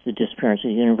 whether it's The Disappearance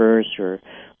of the Universe or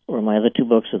my other two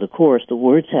books of the Course, the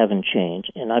words haven't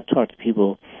changed. And I've talked to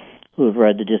people who have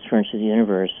read The Disappearance of the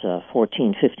Universe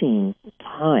 14, 15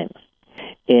 times.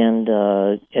 And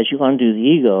as you undo the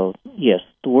ego, yes,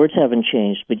 the words haven't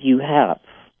changed, but you have.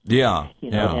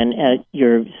 And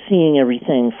you're seeing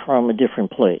everything from a different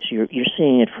place. You're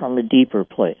seeing it from a deeper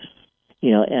place.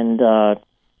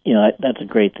 That's a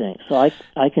great thing. So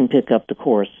I can pick up the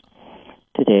Course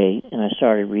today, and I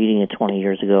started reading it 20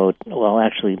 years ago. Well,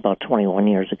 actually, about 21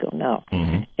 years ago now.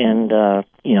 Mm-hmm. And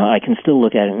I can still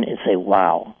look at it and say,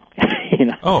 "Wow."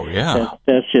 Oh yeah,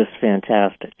 that's just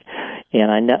fantastic.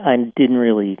 And I didn't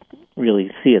really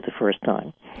see it the first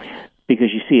time,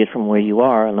 because you see it from where you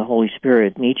are, and the Holy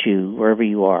Spirit meets you wherever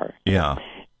you are. Yeah.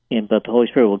 But the Holy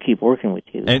Spirit will keep working with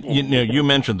you. And you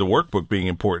mentioned the workbook being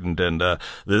important, and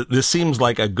this seems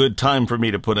like a good time for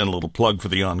me to put in a little plug for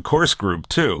the On Course group,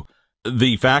 too.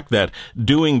 The fact that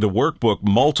doing the workbook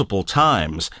multiple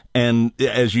times, and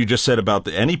as you just said about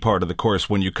any part of the Course,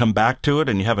 when you come back to it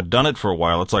and you haven't done it for a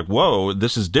while, it's like, whoa,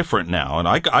 this is different now. And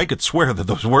I could swear that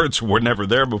those words were never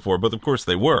there before, but of course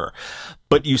they were.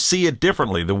 But you see it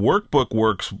differently. The workbook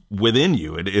works within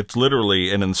you. It's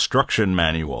literally an instruction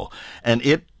manual. And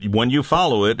when you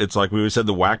follow it, it's like we said,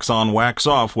 the wax on, wax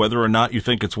off. Whether or not you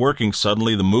think it's working,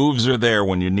 suddenly the moves are there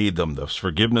when you need them. Those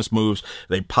forgiveness moves,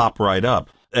 they pop right up.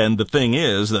 And the thing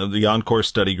is, the On Course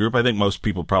study group, I think most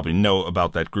people probably know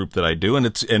about that group that I do,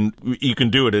 and you can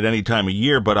do it at any time of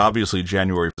year, but obviously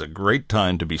January is a great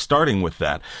time to be starting with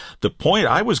that. The point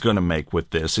I was going to make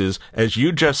with this is, as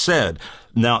you just said,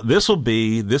 now this is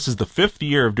the 5th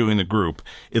year of doing the group.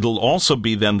 It'll also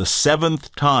be then the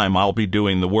 7th time I'll be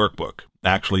doing the workbook,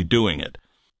 actually doing it.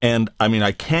 And,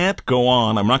 I can't go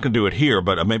on. I'm not going to do it here,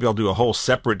 but maybe I'll do a whole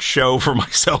separate show for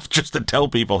myself just to tell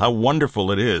people how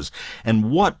wonderful it is and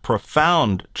what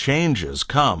profound changes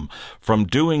come from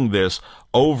doing this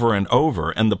over and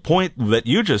over. And the point that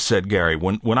you just said, Gary,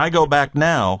 when I go back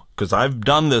now, because I've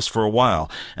done this for a while,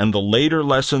 and the later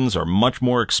lessons are much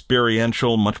more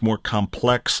experiential, much more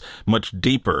complex, much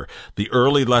deeper. The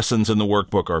early lessons in the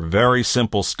workbook are very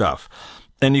simple stuff.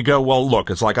 And you go, well, look,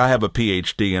 it's like I have a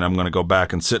PhD and I'm going to go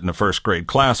back and sit in a first grade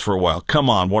class for a while. Come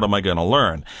on, what am I going to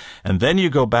learn? And then you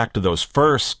go back to those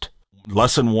first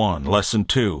lesson 1, lesson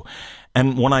 2.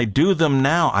 And when I do them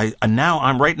now,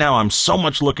 I'm so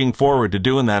much looking forward to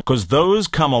doing that because those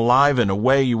come alive in a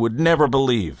way you would never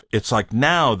believe. It's like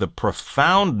now the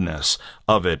profoundness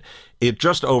of it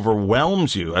just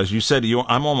overwhelms you. As you said,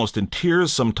 I'm almost in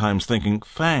tears sometimes thinking,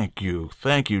 thank you,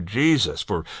 Jesus,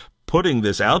 for putting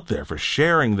this out there, for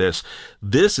sharing this.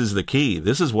 This is the key.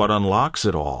 This is what unlocks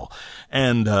it all.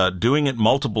 And doing it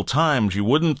multiple times, you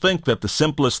wouldn't think that the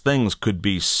simplest things could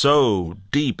be so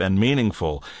deep and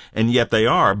meaningful, and yet they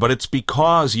are. But it's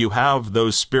because you have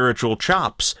those spiritual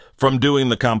chops from doing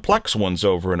the complex ones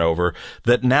over and over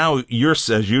that now you're,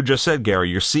 as you just said, Gary,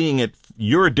 you're seeing it,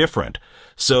 you're different.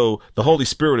 So the Holy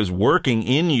Spirit is working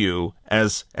in you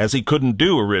as he couldn't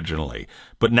do originally.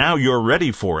 But now you're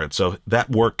ready for it. So that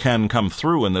work can come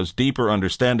through, and those deeper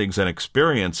understandings and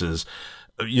experiences,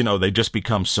 they just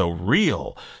become so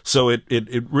real. So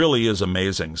it really is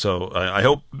amazing. So I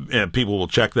hope people will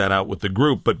check that out with the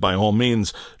group, but by all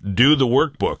means, do the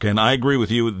workbook. And I agree with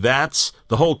you. The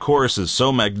whole course is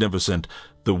so magnificent.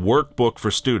 The workbook for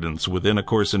students within A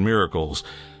Course in Miracles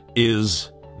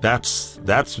that's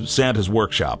Santa's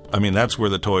workshop. I mean, that's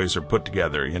where the toys are put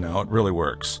together, it really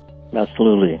works.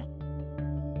 Absolutely.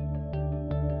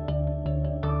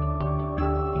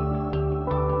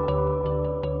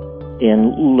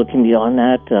 And looking beyond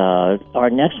that,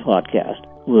 our next podcast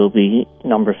will be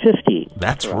number 50.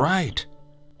 That's right.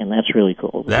 And that's really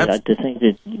cool. To think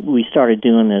that we started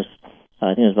doing this,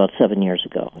 I think it was about 7 years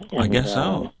ago. And, I guess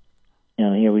so.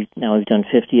 We've done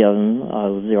 50 of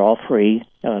them. They're all free.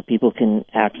 People can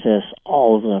access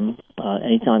all of them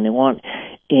anytime they want.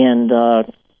 And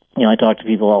I talk to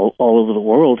people all over the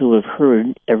world who have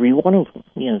heard every one of them.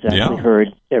 They've actually heard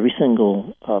every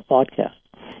single podcast,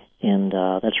 and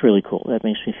that's really cool. That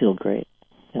makes me feel great.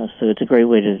 So it's a great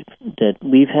way that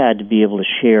we've had to be able to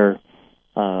share.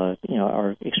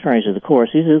 Our experience of the course.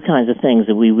 These are the kinds of things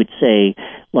that we would say,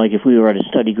 like if we were at a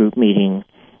study group meeting,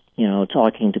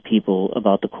 talking to people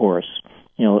about the course,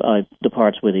 the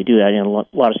parts where they do that.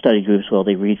 A lot of study groups,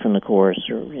 they read from the course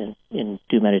or and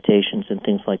do meditations and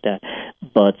things like that.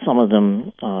 But some of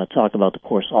them talk about the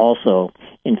course also.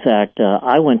 In fact,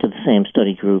 I went to the same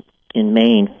study group in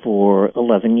Maine for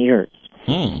 11 years.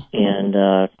 And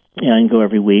I didn't go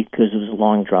every week because it was a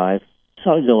long drive. So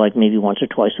I would go like maybe once or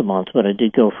twice a month, but I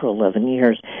did go for 11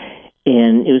 years.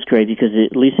 And it was great because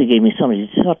at least it gave me somebody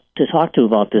to talk to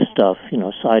about this stuff,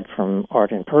 aside from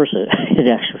Art and Persa. It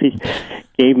actually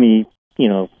gave me,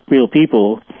 real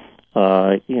people,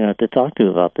 to talk to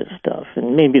about this stuff.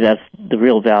 And maybe that's the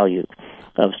real value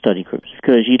of study groups,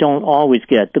 because you don't always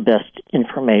get the best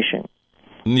information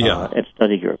at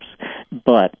study groups.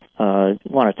 But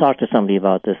want to talk to somebody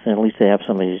about this, and at least they have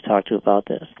somebody to talk to about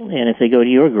this. And if they go to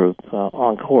your group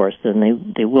on course,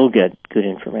 then they will get good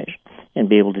information and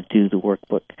be able to do the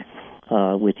workbook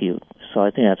with you. So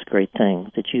I think that's a great thing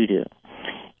that you do.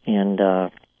 And I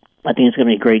think it's going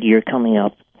to be a great year coming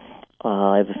up.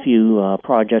 I have a few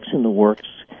projects in the works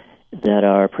that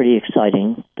are pretty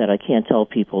exciting that I can't tell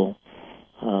people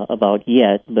about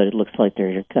yet, but it looks like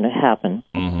they're going to happen.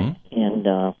 Mm-hmm.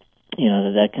 And,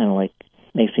 that kind of like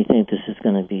makes me think this is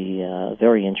going to be a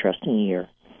very interesting year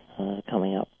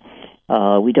coming up.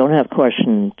 We don't have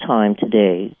question time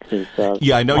today.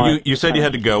 I know you said you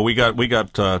had to go. We got.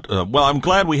 Well, I'm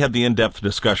glad we had the in-depth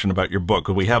discussion about your book.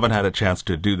 We haven't had a chance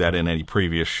to do that in any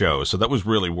previous show, so that was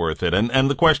really worth it. And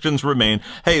the questions remain.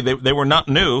 Hey, they were not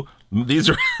new. These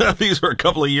are a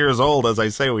couple of years old, as I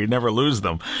say. We never lose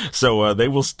them, so they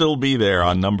will still be there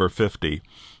on number 50.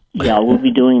 Yeah, we'll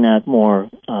be doing that more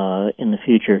in the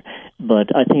future.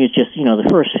 But I think it's just, the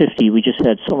first 50, we just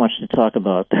had so much to talk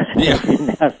about. Yeah.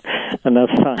 Didn't have enough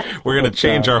time. We're going to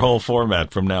change our whole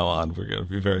format from now on. We're going to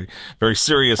be very, very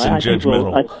serious and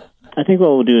judgmental. I think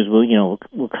what we'll do is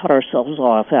we'll cut ourselves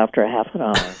off after half an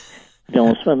hour. Then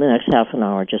we'll spend the next half an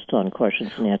hour just on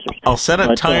questions and answers. I'll set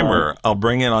a timer. I'll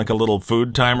bring in like a little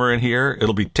food timer in here.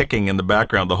 It'll be ticking in the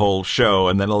background the whole show,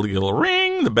 and then it'll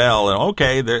ring the bell. And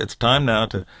okay, it's time now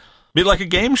to be like a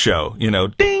game show.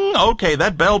 Ding. Okay,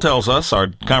 that bell tells us our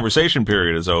conversation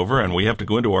period is over, and we have to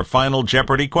go into our final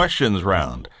Jeopardy questions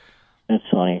round. That's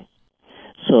funny.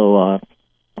 So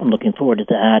I'm looking forward to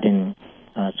that, and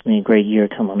it's going to be a great year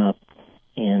coming up.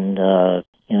 And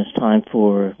it's time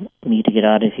for me to get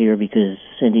out of here because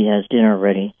Cindy has dinner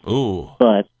ready. Ooh.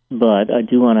 But I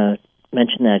do want to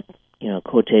mention that,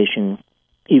 quotation,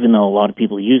 even though a lot of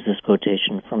people use this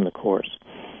quotation from the Course.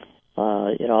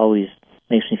 It always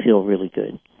makes me feel really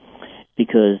good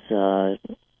because,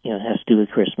 it has to do with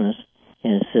Christmas.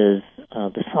 And it says,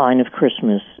 the sign of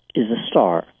Christmas is a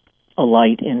star, a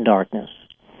light in darkness.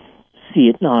 See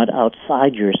it not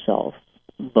outside yourself,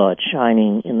 but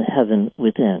shining in the heaven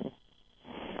within.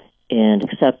 And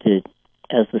accept it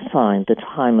as the sign the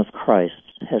time of Christ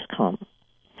has come.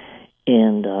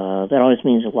 And that always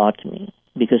means a lot to me.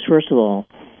 Because first of all,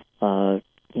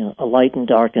 a light in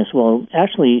darkness, well,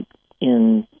 actually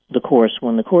in the Course,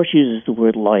 when the Course uses the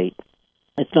word light,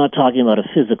 it's not talking about a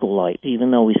physical light,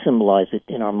 even though we symbolize it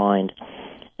in our mind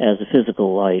as a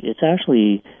physical light. It's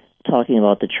actually talking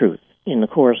about the truth. In the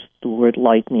Course, the word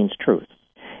light means truth.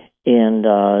 And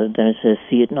then it says,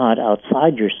 see it not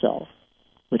outside yourself,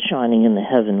 but shining in the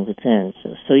heaven within.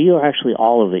 So you're actually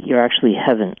all of it. You're actually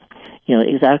heaven.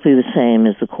 Exactly the same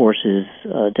as the Course's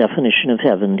definition of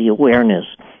heaven, the awareness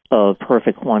of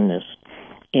perfect oneness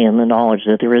and the knowledge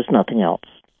that there is nothing else.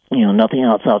 Nothing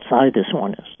else outside this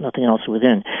oneness, nothing else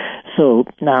within. So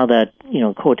now that,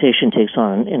 quotation takes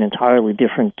on an entirely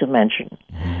different dimension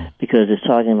because it's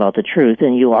talking about the truth,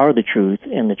 and you are the truth,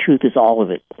 and the truth is all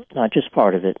of it, not just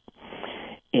part of it.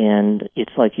 And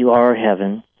it's like you are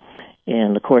heaven,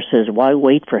 and the Course says, why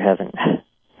wait for heaven?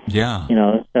 Yeah.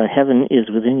 Heaven is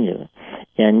within you,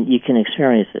 and you can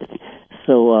experience it.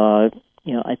 So,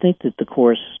 I think that the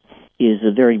Course is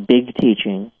a very big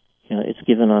teaching. It's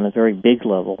given on a very big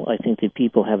level. I think that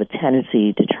people have a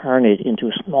tendency to turn it into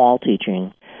a small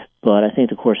teaching, but I think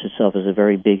the Course itself is a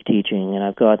very big teaching, and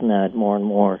I've gotten that more and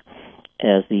more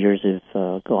as the years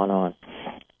have gone on.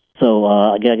 So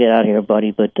I got to get out of here,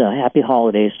 buddy, but happy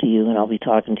holidays to you, and I'll be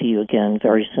talking to you again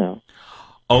very soon.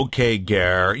 Okay,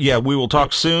 Gar. Yeah, we will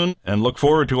talk soon and look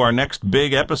forward to our next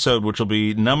big episode, which will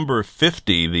be number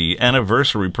 50, the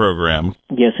anniversary program.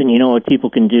 Yes, and you know what people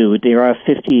can do? There are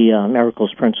 50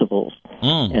 Miracles Principles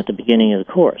at the beginning of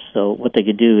the Course. So what they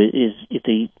could do is, if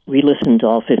they re-listen to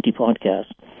all 50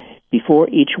 podcasts, before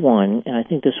each one, and I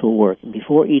think this will work,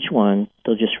 before each one,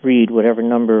 they'll just read whatever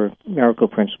number Miracle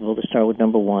Principle, they start with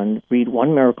number 1, read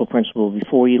one Miracle Principle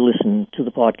before you listen to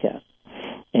the podcast.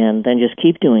 And then just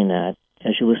keep doing that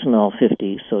as you listen to all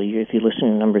 50. So if you listen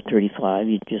to number 35,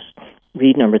 you just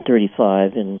read number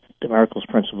 35 and the Miracles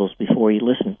Principles before you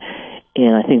listen.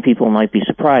 And I think people might be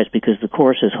surprised because the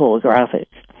Course is holographic.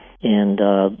 And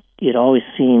it always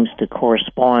seems to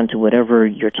correspond to whatever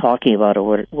you're talking about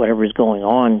or whatever is going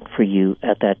on for you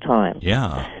at that time.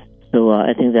 Yeah. So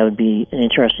I think that would be an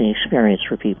interesting experience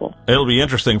for people. It'll be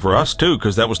interesting for us, too,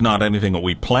 because that was not anything that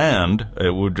we planned.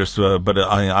 It would just, but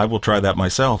I will try that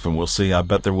myself, and we'll see. I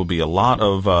bet there will be a lot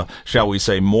of, shall we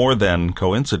say, more than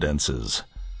coincidences.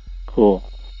 Cool.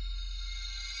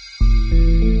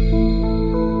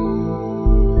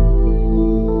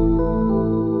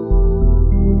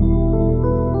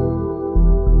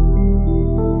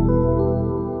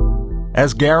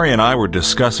 As Gary and I were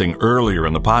discussing earlier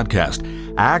in the podcast,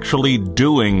 actually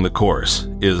doing the Course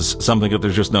is something that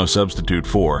there's just no substitute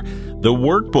for. The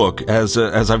workbook, as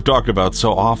I've talked about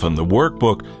so often, the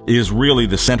workbook is really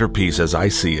the centerpiece, as I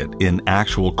see it, in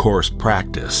actual Course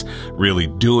practice, really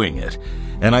doing it.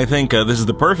 And I think this is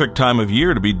the perfect time of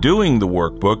year to be doing the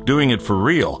workbook, doing it for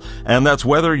real. And that's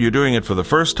whether you're doing it for the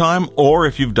first time or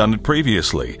if you've done it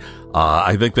previously.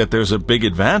 I think that there's a big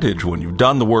advantage when you've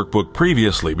done the workbook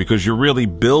previously because you're really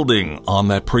building on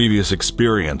that previous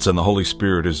experience and the Holy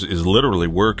Spirit is literally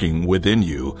working within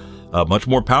you much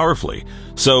more powerfully.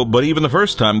 So, but even the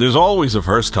first time, there's always a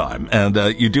first time, and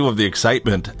you do have the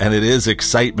excitement, and it is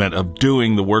excitement of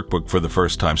doing the workbook for the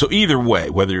first time. So either way,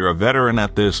 whether you're a veteran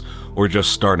at this or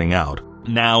just starting out,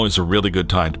 now is a really good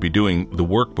time to be doing the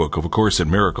workbook of A Course in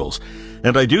Miracles.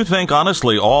 And I do think,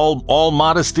 honestly, all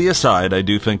modesty aside, I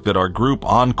do think that our group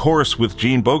On Course with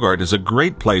Gene Bogart is a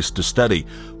great place to study.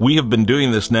 We have been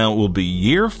doing this now. It will be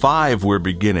year 5 we're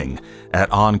beginning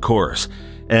at On Course.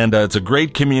 And it's a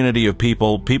great community of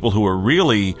people who are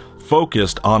really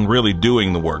focused on really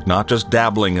doing the work, not just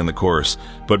dabbling in the Course,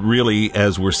 but really,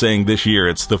 as we're saying this year,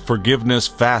 it's the forgiveness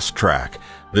fast track.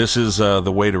 This is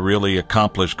the way to really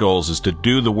accomplish goals, is to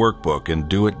do the workbook and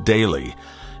do it daily.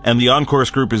 And the On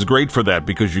Course group is great for that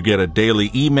because you get a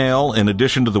daily email in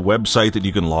addition to the website that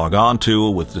you can log on to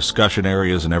with discussion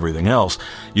areas and everything else.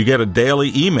 You get a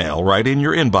daily email right in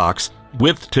your inbox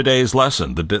with today's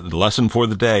lesson, the lesson for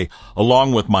the day,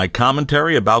 along with my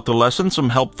commentary about the lesson, some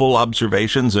helpful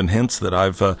observations and hints that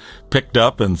I've picked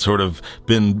up and sort of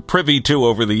been privy to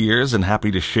over the years and happy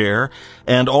to share.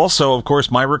 And also, of course,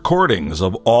 my recordings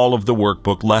of all of the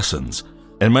workbook lessons.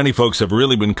 And many folks have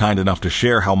really been kind enough to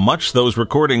share how much those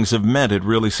recordings have meant. It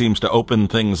really seems to open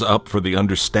things up for the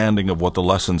understanding of what the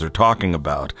lessons are talking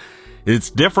about. It's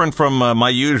different from my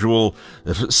usual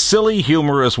silly,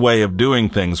 humorous way of doing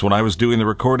things. When I was doing the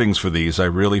recordings for these, I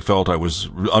really felt I was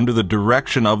under the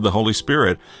direction of the Holy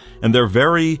Spirit. And they're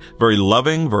very, very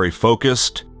loving, very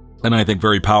focused, and I think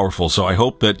very powerful. So I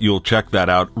hope that you'll check that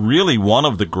out. Really, one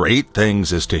of the great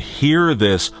things is to hear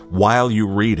this while you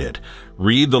read it.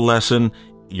 Read the lesson.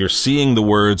 You're seeing the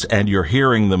words and you're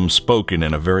hearing them spoken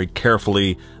in a very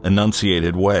carefully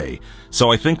enunciated way. So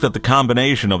I think that the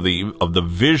combination of the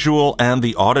visual and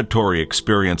the auditory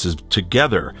experiences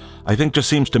together, I think just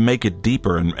seems to make it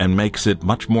deeper and makes it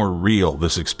much more real,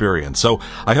 this experience. So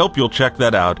I hope you'll check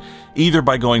that out either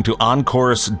by going to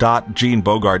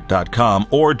oncourse.genebogart.com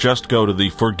or just go to the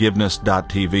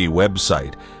forgiveness.tv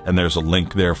website, and there's a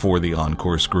link there for the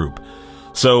OnCourse group.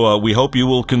 So we hope you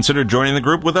will consider joining the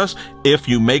group with us. If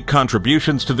you make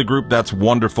contributions to the group, that's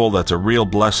wonderful. That's a real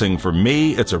blessing for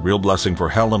me. It's a real blessing for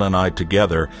Helen and I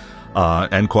together.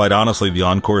 And quite honestly, the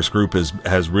OnCourse group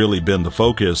has really been the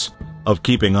focus of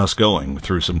keeping us going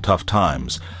through some tough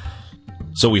times.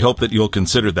 So we hope that you'll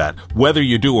consider that. Whether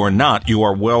you do or not, you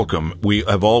are welcome. We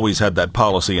have always had that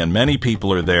policy, and many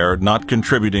people are there not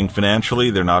contributing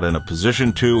financially. They're not in a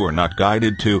position to or not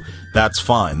guided to. That's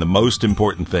fine. The most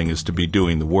important thing is to be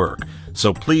doing the work.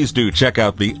 So please do check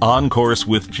out the OnCourse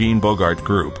with Gene Bogart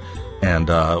group. And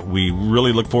we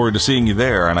really look forward to seeing you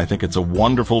there, and I think it's a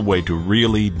wonderful way to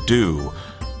really do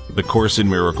the Course in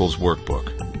Miracles workbook.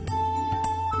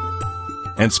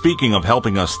 And speaking of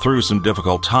helping us through some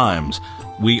difficult times,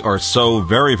 we are so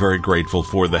very, very grateful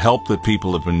for the help that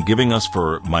people have been giving us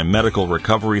for my medical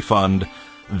recovery fund.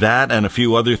 That and a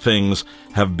few other things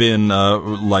have been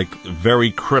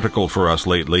very critical for us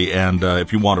lately. And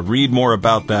if you want to read more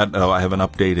about that, I have an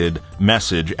updated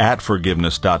message at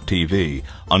forgiveness.tv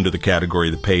under the category,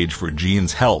 the page for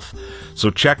Gene's Health. So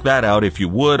check that out if you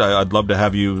would. I'd love to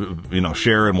have you,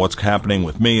 share in what's happening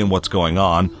with me and what's going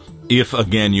on. If,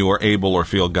 again, you are able or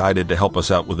feel guided to help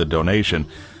us out with a donation,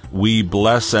 we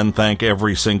bless and thank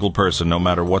every single person, no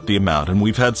matter what the amount. And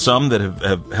we've had some that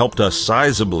have helped us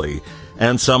sizably,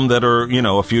 and some that are,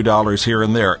 a few dollars here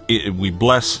and there. We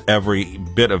bless every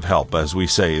bit of help. As we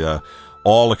say,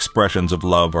 all expressions of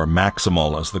love are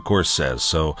maximal, as the Course says.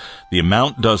 So the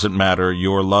amount doesn't matter.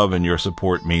 Your love and your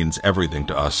support means everything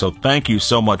to us. So thank you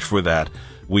so much for that.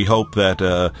 We hope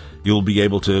that you'll be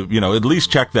able to, at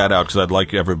least check that out, because I'd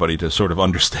like everybody to sort of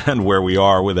understand where we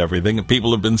are with everything.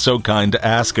 People have been so kind to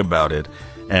ask about it,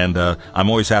 and I'm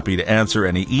always happy to answer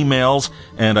any emails,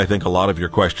 and I think a lot of your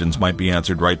questions might be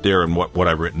answered right there in what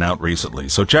I've written out recently.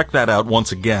 So check that out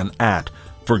once again at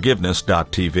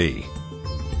forgiveness.tv.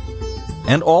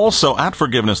 And also at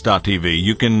forgiveness.tv,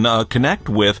 you can connect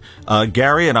with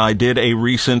Gary and I did a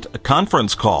recent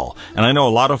conference call. And I know a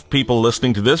lot of people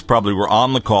listening to this probably were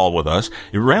on the call with us.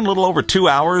 It ran a little over 2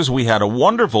 hours. We had a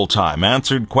wonderful time,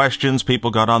 answered questions. People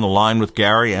got on the line with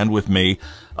Gary and with me.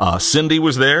 Cindy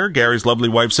was there, Gary's lovely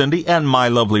wife Cindy, and my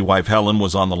lovely wife Helen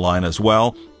was on the line as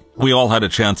well. We all had a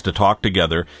chance to talk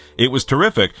together. It was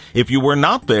terrific. If you were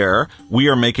not there, we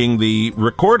are making the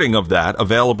recording of that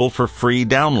available for free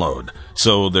download.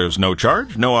 So there's no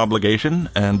charge, no obligation,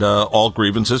 and all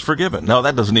grievances forgiven. No,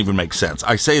 that doesn't even make sense.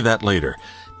 I say that later.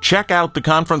 Check out the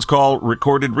conference call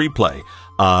recorded replay,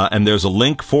 and there's a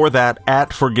link for that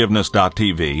at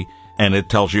forgiveness.tv. And it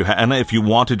tells you, and if you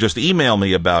want to just email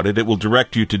me about it, it will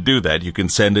direct you to do that. You can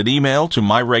send an email to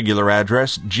my regular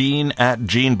address,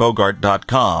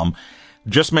 gene@genebogart.com.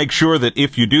 Just make sure that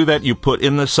if you do that, you put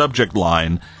in the subject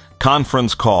line,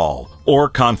 conference call or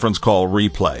conference call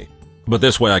replay. But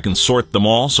this way I can sort them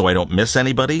all so I don't miss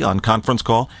anybody on conference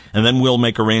call, and then we'll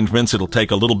make arrangements. It'll take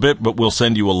a little bit, but we'll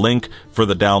send you a link for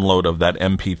the download of that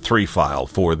MP3 file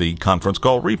for the conference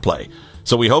call replay.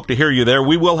 So we hope to hear you there.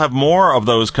 We will have more of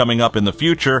those coming up in the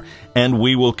future, and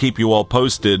we will keep you all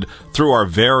posted through our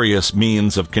various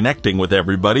means of connecting with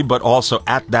everybody, but also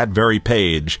at that very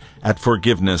page at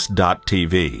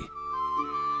forgiveness.tv.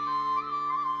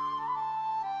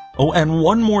 Oh, and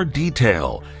one more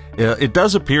detail. It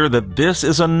does appear that this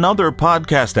is another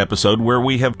podcast episode where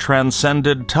we have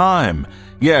transcended time.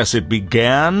 Yes, it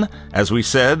began, as we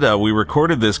said, we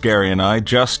recorded this, Gary and I,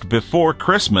 just before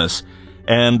Christmas.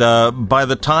 And by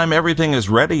the time everything is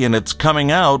ready and it's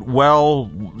coming out,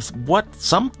 well,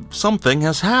 something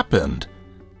has happened.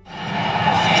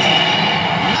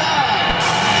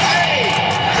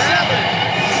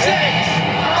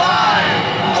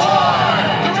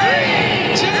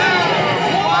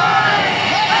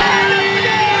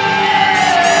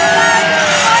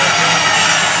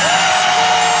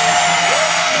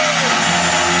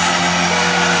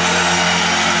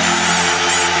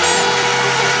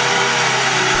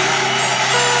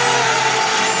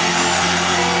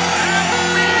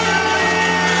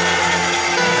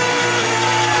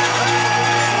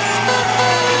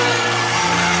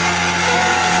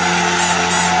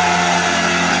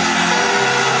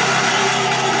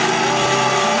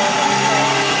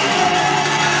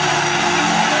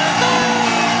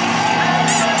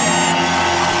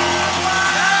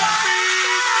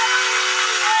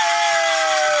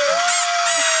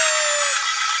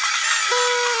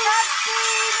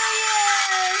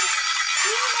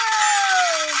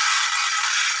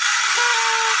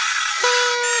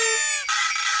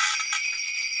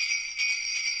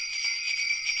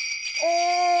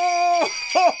 Oh!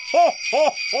 Ho, ho,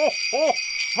 ho, ho, ho.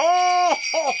 Ho,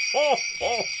 ho, ho,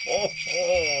 ho, ho, ho.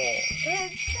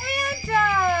 It's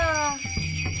Santa!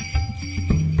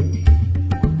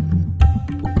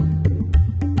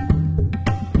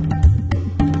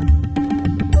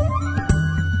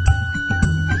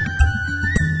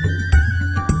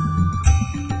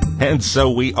 And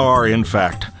so we are, in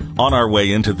fact, on our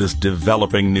way into this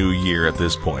developing new year at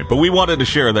this point. But we wanted to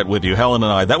share that with you, Helen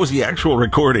and I. That was the actual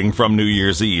recording from New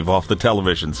Year's Eve off the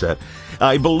television set.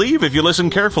 I believe if you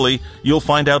listen carefully, you'll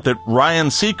find out that Ryan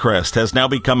Seacrest has now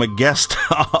become a guest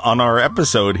on our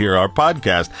episode here, our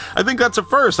podcast. I think that's a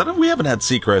first. We haven't had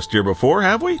Seacrest here before,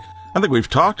 have we? I think we've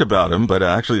talked about him, but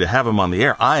actually to have him on the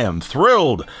air, I am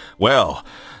thrilled. Well,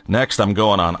 next I'm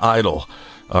going on Idol.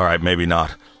 All right, maybe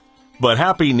not. But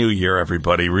Happy New Year,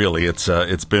 everybody. Really,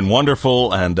 it's been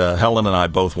wonderful, and Helen and I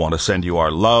both want to send you our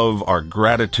love, our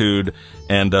gratitude,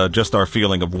 and just our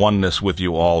feeling of oneness with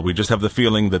you all. We just have the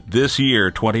feeling that this year,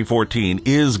 2014,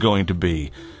 is going to be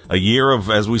a year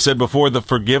of, as we said before, the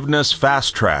forgiveness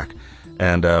fast track.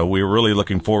 And we're really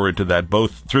looking forward to that,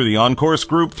 both through the On-Course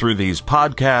group, through these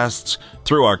podcasts,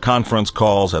 through our conference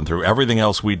calls, and through everything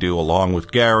else we do, along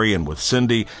with Gary and with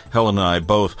Cindy. Helen and I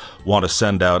both want to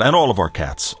send out, and all of our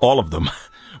cats, all of them,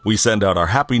 we send out our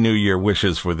Happy New Year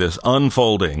wishes for this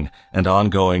unfolding and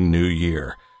ongoing new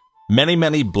year. Many,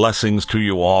 many blessings to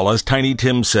you all. As Tiny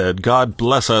Tim said, God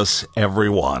bless us,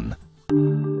 everyone.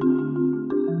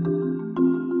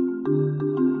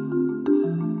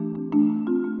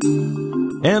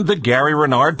 And the Gary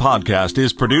Renard Podcast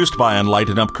is produced by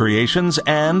Enlighten Up Creations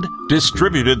and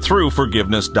distributed through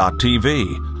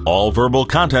Forgiveness.tv. All verbal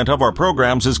content of our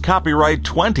programs is copyright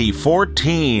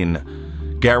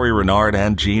 2014. Gary Renard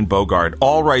and Gene Bogart.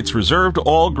 All rights reserved,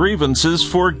 all grievances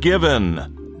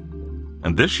forgiven.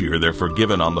 And this year they're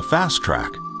forgiven on the fast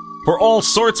track. For all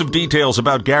sorts of details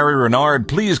about Gary Renard,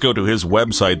 please go to his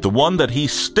website, the one that he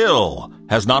still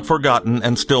has not forgotten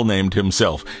and still named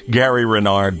himself,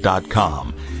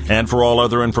 GaryRenard.com. And for all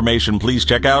other information, please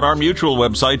check out our mutual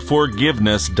website,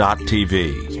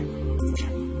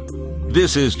 Forgiveness.tv.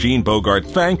 This is Gene Bogart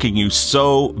thanking you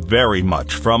so very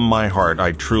much from my heart.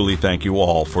 I truly thank you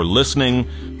all for listening,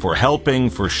 for helping,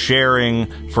 for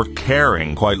sharing, for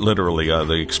caring, quite literally,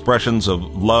 the expressions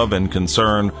of love and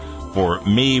concern for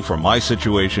me, for my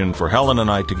situation, for Helen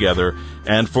and I together,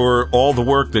 and for all the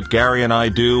work that Gary and I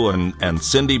do, and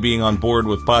Cindy being on board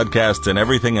with podcasts and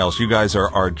everything else. You guys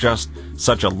are just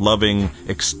such a loving,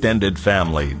 extended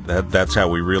family. That's how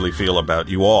we really feel about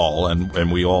you all, and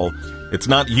we all, it's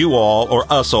not you all or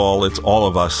us all, it's all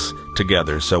of us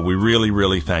together. So we really,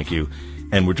 really thank you,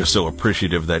 and we're just so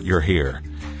appreciative that you're here.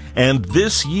 And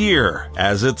this year,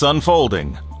 as it's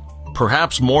unfolding,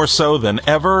 perhaps more so than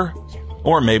ever,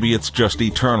 or maybe it's just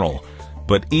eternal.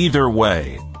 But either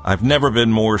way, I've never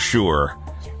been more sure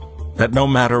that no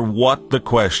matter what the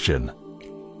question,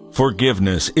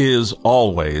 forgiveness is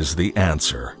always the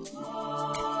answer.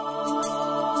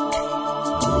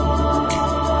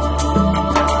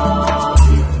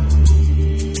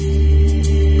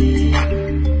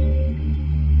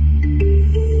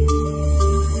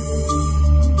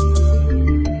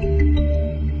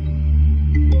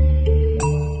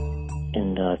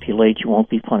 If you're late, you won't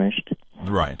be punished.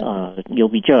 Right. You'll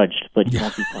be judged, but you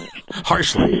won't be punished.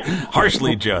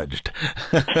 Harshly judged.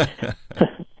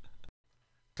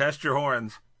 Test your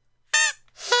horns.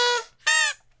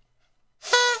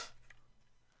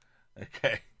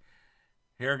 Okay.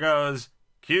 Here goes.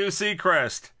 Cue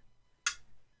Seacrest.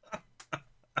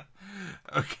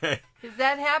 Okay. Is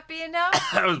that happy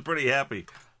enough? That was pretty happy.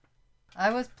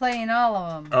 I was playing all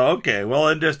of them. Okay, well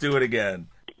then just do it again.